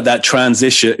 you got that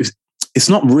transition. It's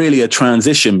not really a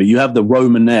transition, but you have the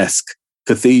Romanesque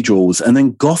cathedrals, and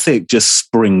then Gothic just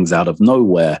springs out of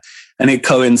nowhere. And it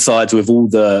coincides with all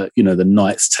the, the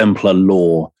Knights Templar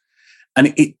lore.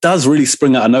 And it does really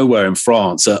spring out of nowhere in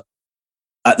France.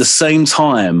 At the same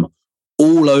time,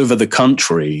 all over the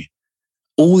country,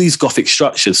 all these Gothic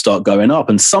structures start going up,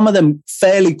 and some of them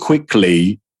fairly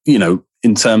quickly,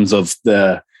 in terms of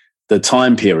the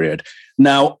time period.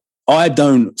 Now, I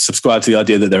don't subscribe to the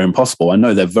idea that they're impossible. I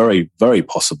know they're very, very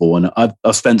possible. And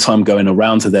I've spent time going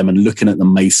around to them and looking at the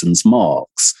masons'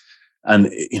 marks. And,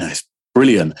 it's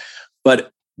brilliant.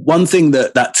 But one thing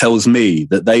that tells me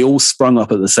that they all sprung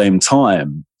up at the same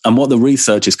time, and what the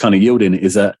research is kind of yielding,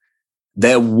 is that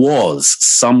there was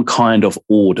some kind of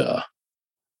order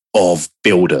of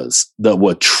builders that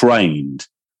were trained,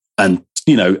 and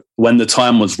when the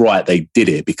time was right, they did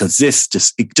it, because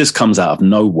it just comes out of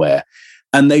nowhere.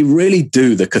 And they really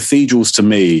do. The cathedrals, to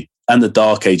me, and the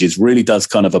Dark Ages really does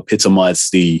kind of epitomize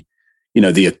the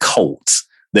occult,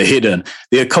 the hidden,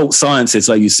 the occult sciences,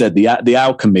 like you said, the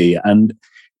alchemy. And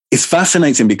it's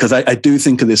fascinating because I do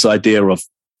think of this idea of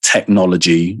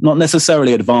technology, not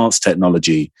necessarily advanced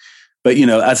technology, but,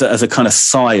 as a kind of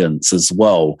science as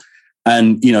well.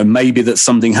 And, maybe that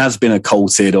something has been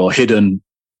occulted or hidden.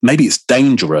 Maybe it's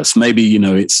dangerous. Maybe,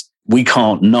 we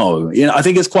can't know. I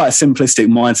think it's quite a simplistic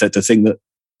mindset to think that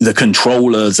the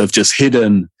controllers have just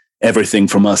hidden everything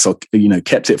from us or,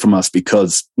 kept it from us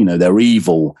because, they're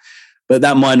evil. But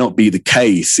that might not be the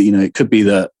case. It could be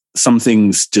that some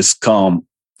things just can't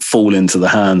fall into the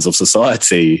hands of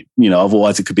society.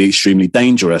 Otherwise it could be extremely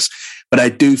dangerous. But I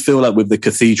do feel like with the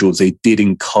cathedrals, they did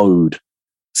encode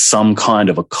some kind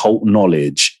of occult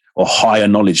knowledge or higher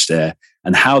knowledge there.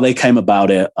 And how they came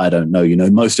about it, I don't know.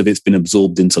 Most of it's been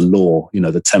absorbed into law,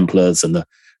 the Templars and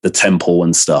the temple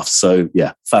and stuff. So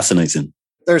yeah, fascinating.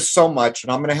 There's so much,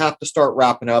 and I'm going to have to start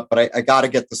wrapping up, but I got to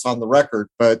get this on the record.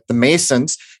 But the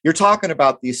Masons, you're talking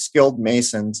about these skilled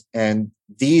Masons, and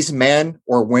these men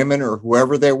or women or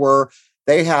whoever they were,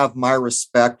 they have my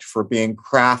respect for being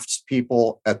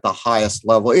craftspeople at the highest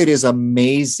level. It is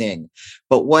amazing.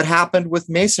 But what happened with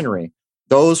Masonry?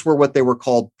 Those were what they were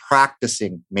called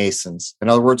practicing Masons. In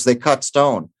other words, they cut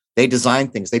stone, they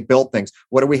designed things, they built things.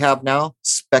 What do we have now?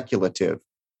 Speculative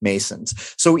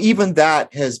Masons. So even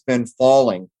that has been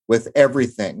falling with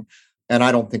everything. And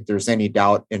I don't think there's any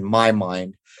doubt in my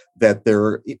mind that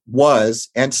there was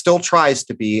and still tries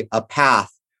to be a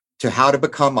path to how to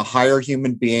become a higher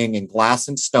human being in glass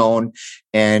and stone.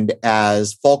 And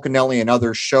as Falconelli and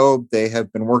others showed, they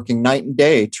have been working night and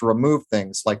day to remove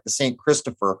things like the St.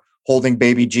 Christopher holding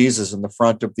baby Jesus in the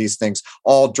front of these things,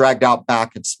 all dragged out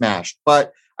back and smashed.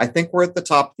 But I think we're at the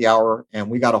top of the hour and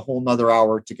we got a whole nother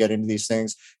hour to get into these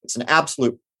things. It's an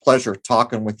absolute pleasure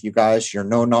talking with you guys. You're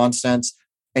no nonsense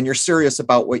and you're serious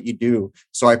about what you do.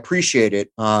 So I appreciate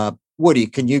it. Woody,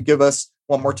 can you give us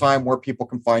one more time where people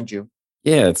can find you?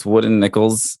 Yeah, it's Wood and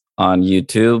Nichols on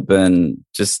YouTube. And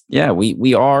just,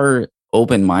 we are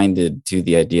open-minded to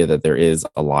the idea that there is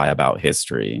a lie about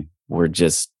history. We're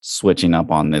just switching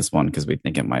up on this one because we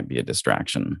think it might be a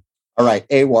distraction. All right.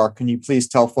 Awar, can you please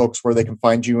tell folks where they can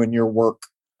find you and your work?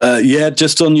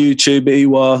 Just on YouTube,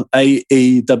 Awar,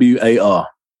 AEWAR.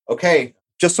 Okay.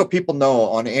 Just so people know,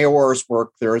 on Awar's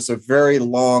work, there is a very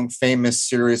long, famous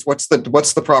series. What's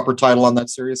the proper title on that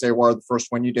series, Awar, the first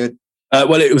one you did?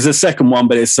 Well, it was the second one,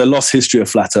 but it's A Lost History of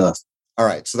Flat Earth. All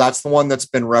right. So that's the one that's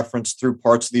been referenced through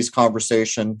parts of these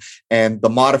conversation and the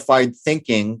modified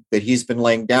thinking that he's been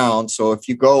laying down. So if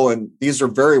you go, and these are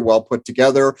very well put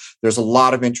together, there's a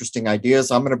lot of interesting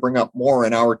ideas. I'm going to bring up more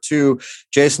in hour 2.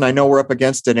 Jason, I know we're up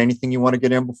against it. Anything you want to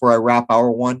get in before I wrap hour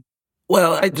 1?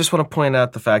 Well, I just want to point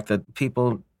out the fact that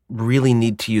people really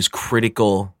need to use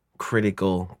critical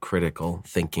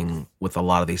thinking with a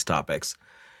lot of these topics.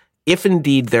 If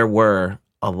indeed there were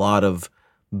a lot of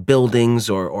buildings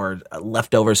or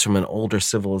leftovers from an older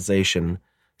civilization,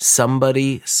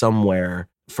 somebody somewhere,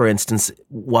 for instance,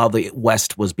 while the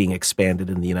West was being expanded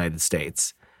in the United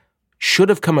States, should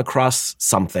have come across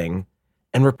something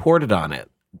and reported on it,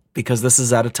 because this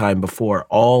is at a time before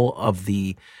all of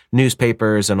the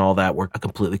newspapers and all that were a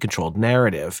completely controlled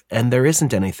narrative, and there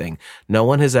isn't anything. No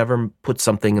one has ever put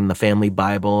something in the family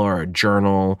Bible or a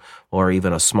journal or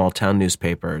even a small town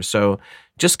newspaper. So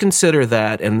just consider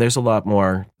that, and there's a lot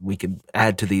more we could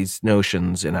add to these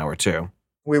notions in hour 2.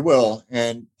 We will.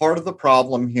 And part of the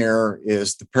problem here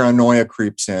is the paranoia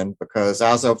creeps in, because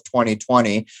as of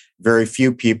 2020, very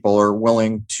few people are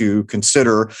willing to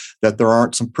consider that there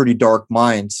aren't some pretty dark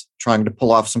minds trying to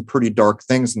pull off some pretty dark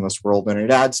things in this world. And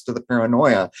it adds to the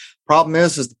paranoia. Problem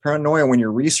is the paranoia, when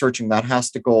you're researching that,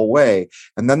 has to go away.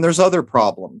 And then there's other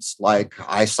problems, like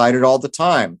I cite it all the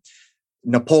time.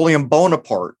 Napoleon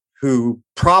Bonaparte, who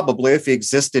probably, if he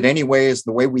existed anyway as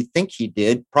the way we think he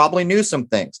did, probably knew some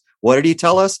things. What did he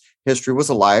tell us? History was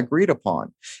a lie agreed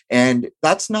upon. And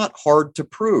that's not hard to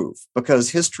prove,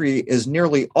 because history is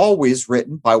nearly always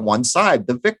written by one side,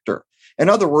 the victor. In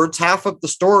other words, half of the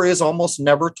story is almost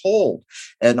never told.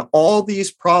 And all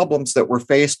these problems that we're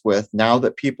faced with now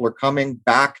that people are coming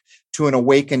back to an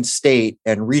awakened state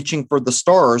and reaching for the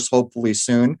stars, hopefully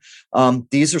soon,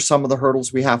 these are some of the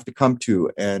hurdles we have to come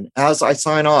to. And as I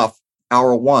sign off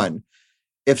hour 1,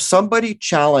 if somebody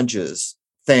challenges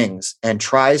things and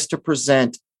tries to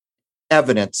present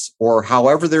evidence, or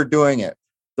however they're doing it,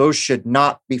 those should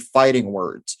not be fighting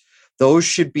words. Those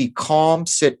should be calm,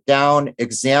 sit down,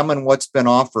 examine what's been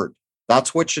offered.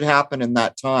 That's what should happen in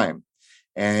that time.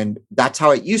 And that's how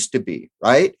it used to be,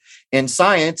 right? In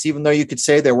science, even though you could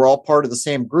say they were all part of the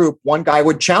same group, one guy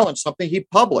would challenge something he'd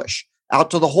publish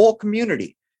out to the whole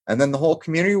community. And then the whole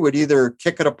community would either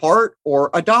kick it apart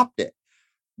or adopt it.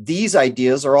 These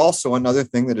ideas are also another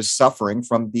thing that is suffering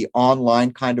from the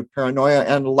online kind of paranoia.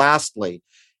 And lastly,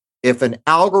 If an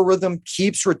algorithm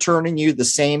keeps returning you the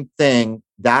same thing,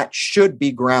 that should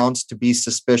be grounds to be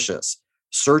suspicious.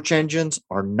 Search engines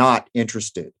are not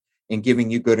interested in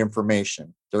giving you good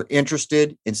information. They're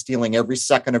interested in stealing every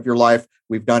second of your life.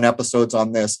 We've done episodes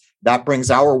on this. That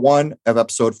brings hour one of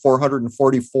episode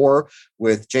 444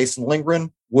 with Jason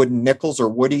Lindgren, Wooden Nichols or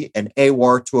Woody, and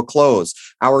AWAR to a close.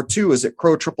 Hour two is at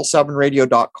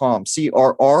crow777radio.com,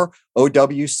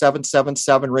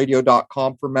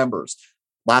 CRROW777radio.com for members.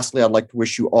 Lastly, I'd like to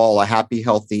wish you all a happy,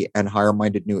 healthy, and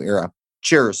higher-minded new era.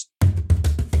 Cheers.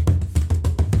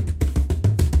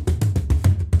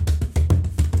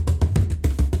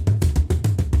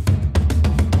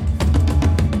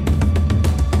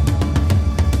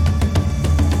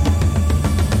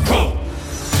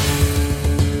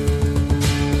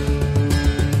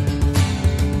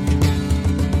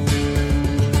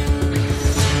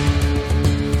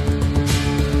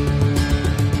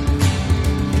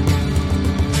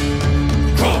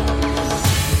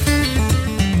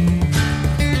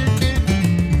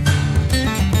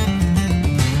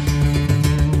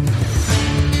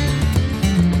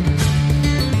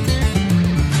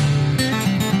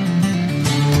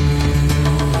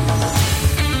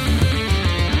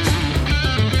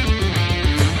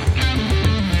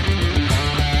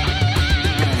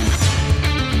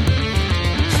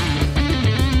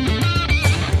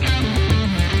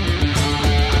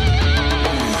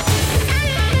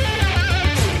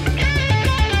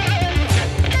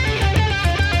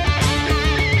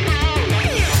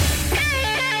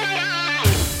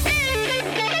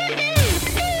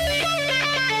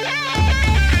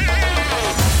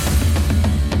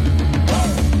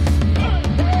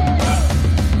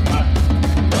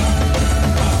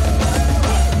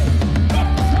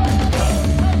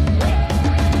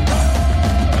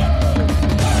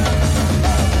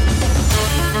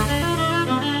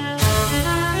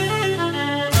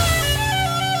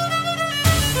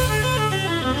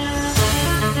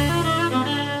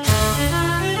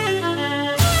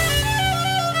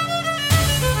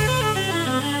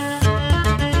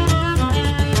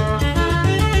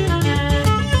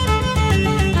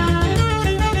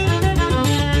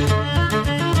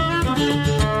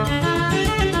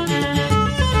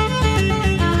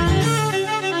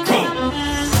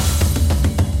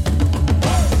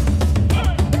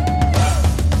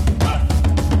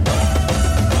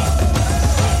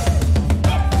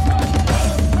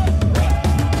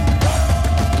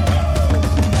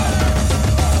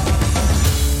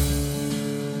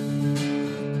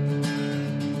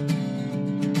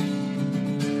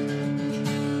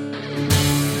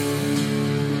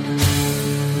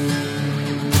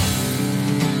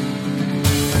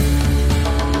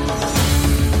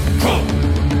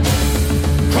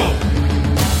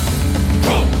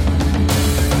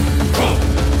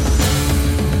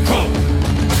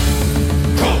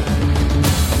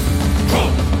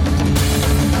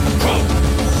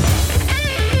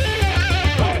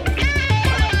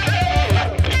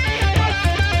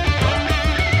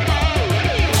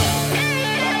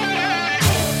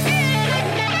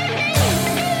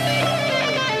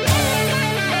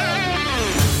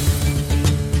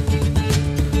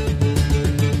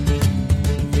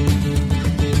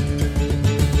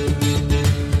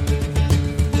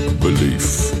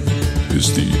 Belief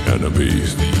is the enemy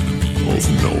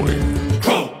of knowing.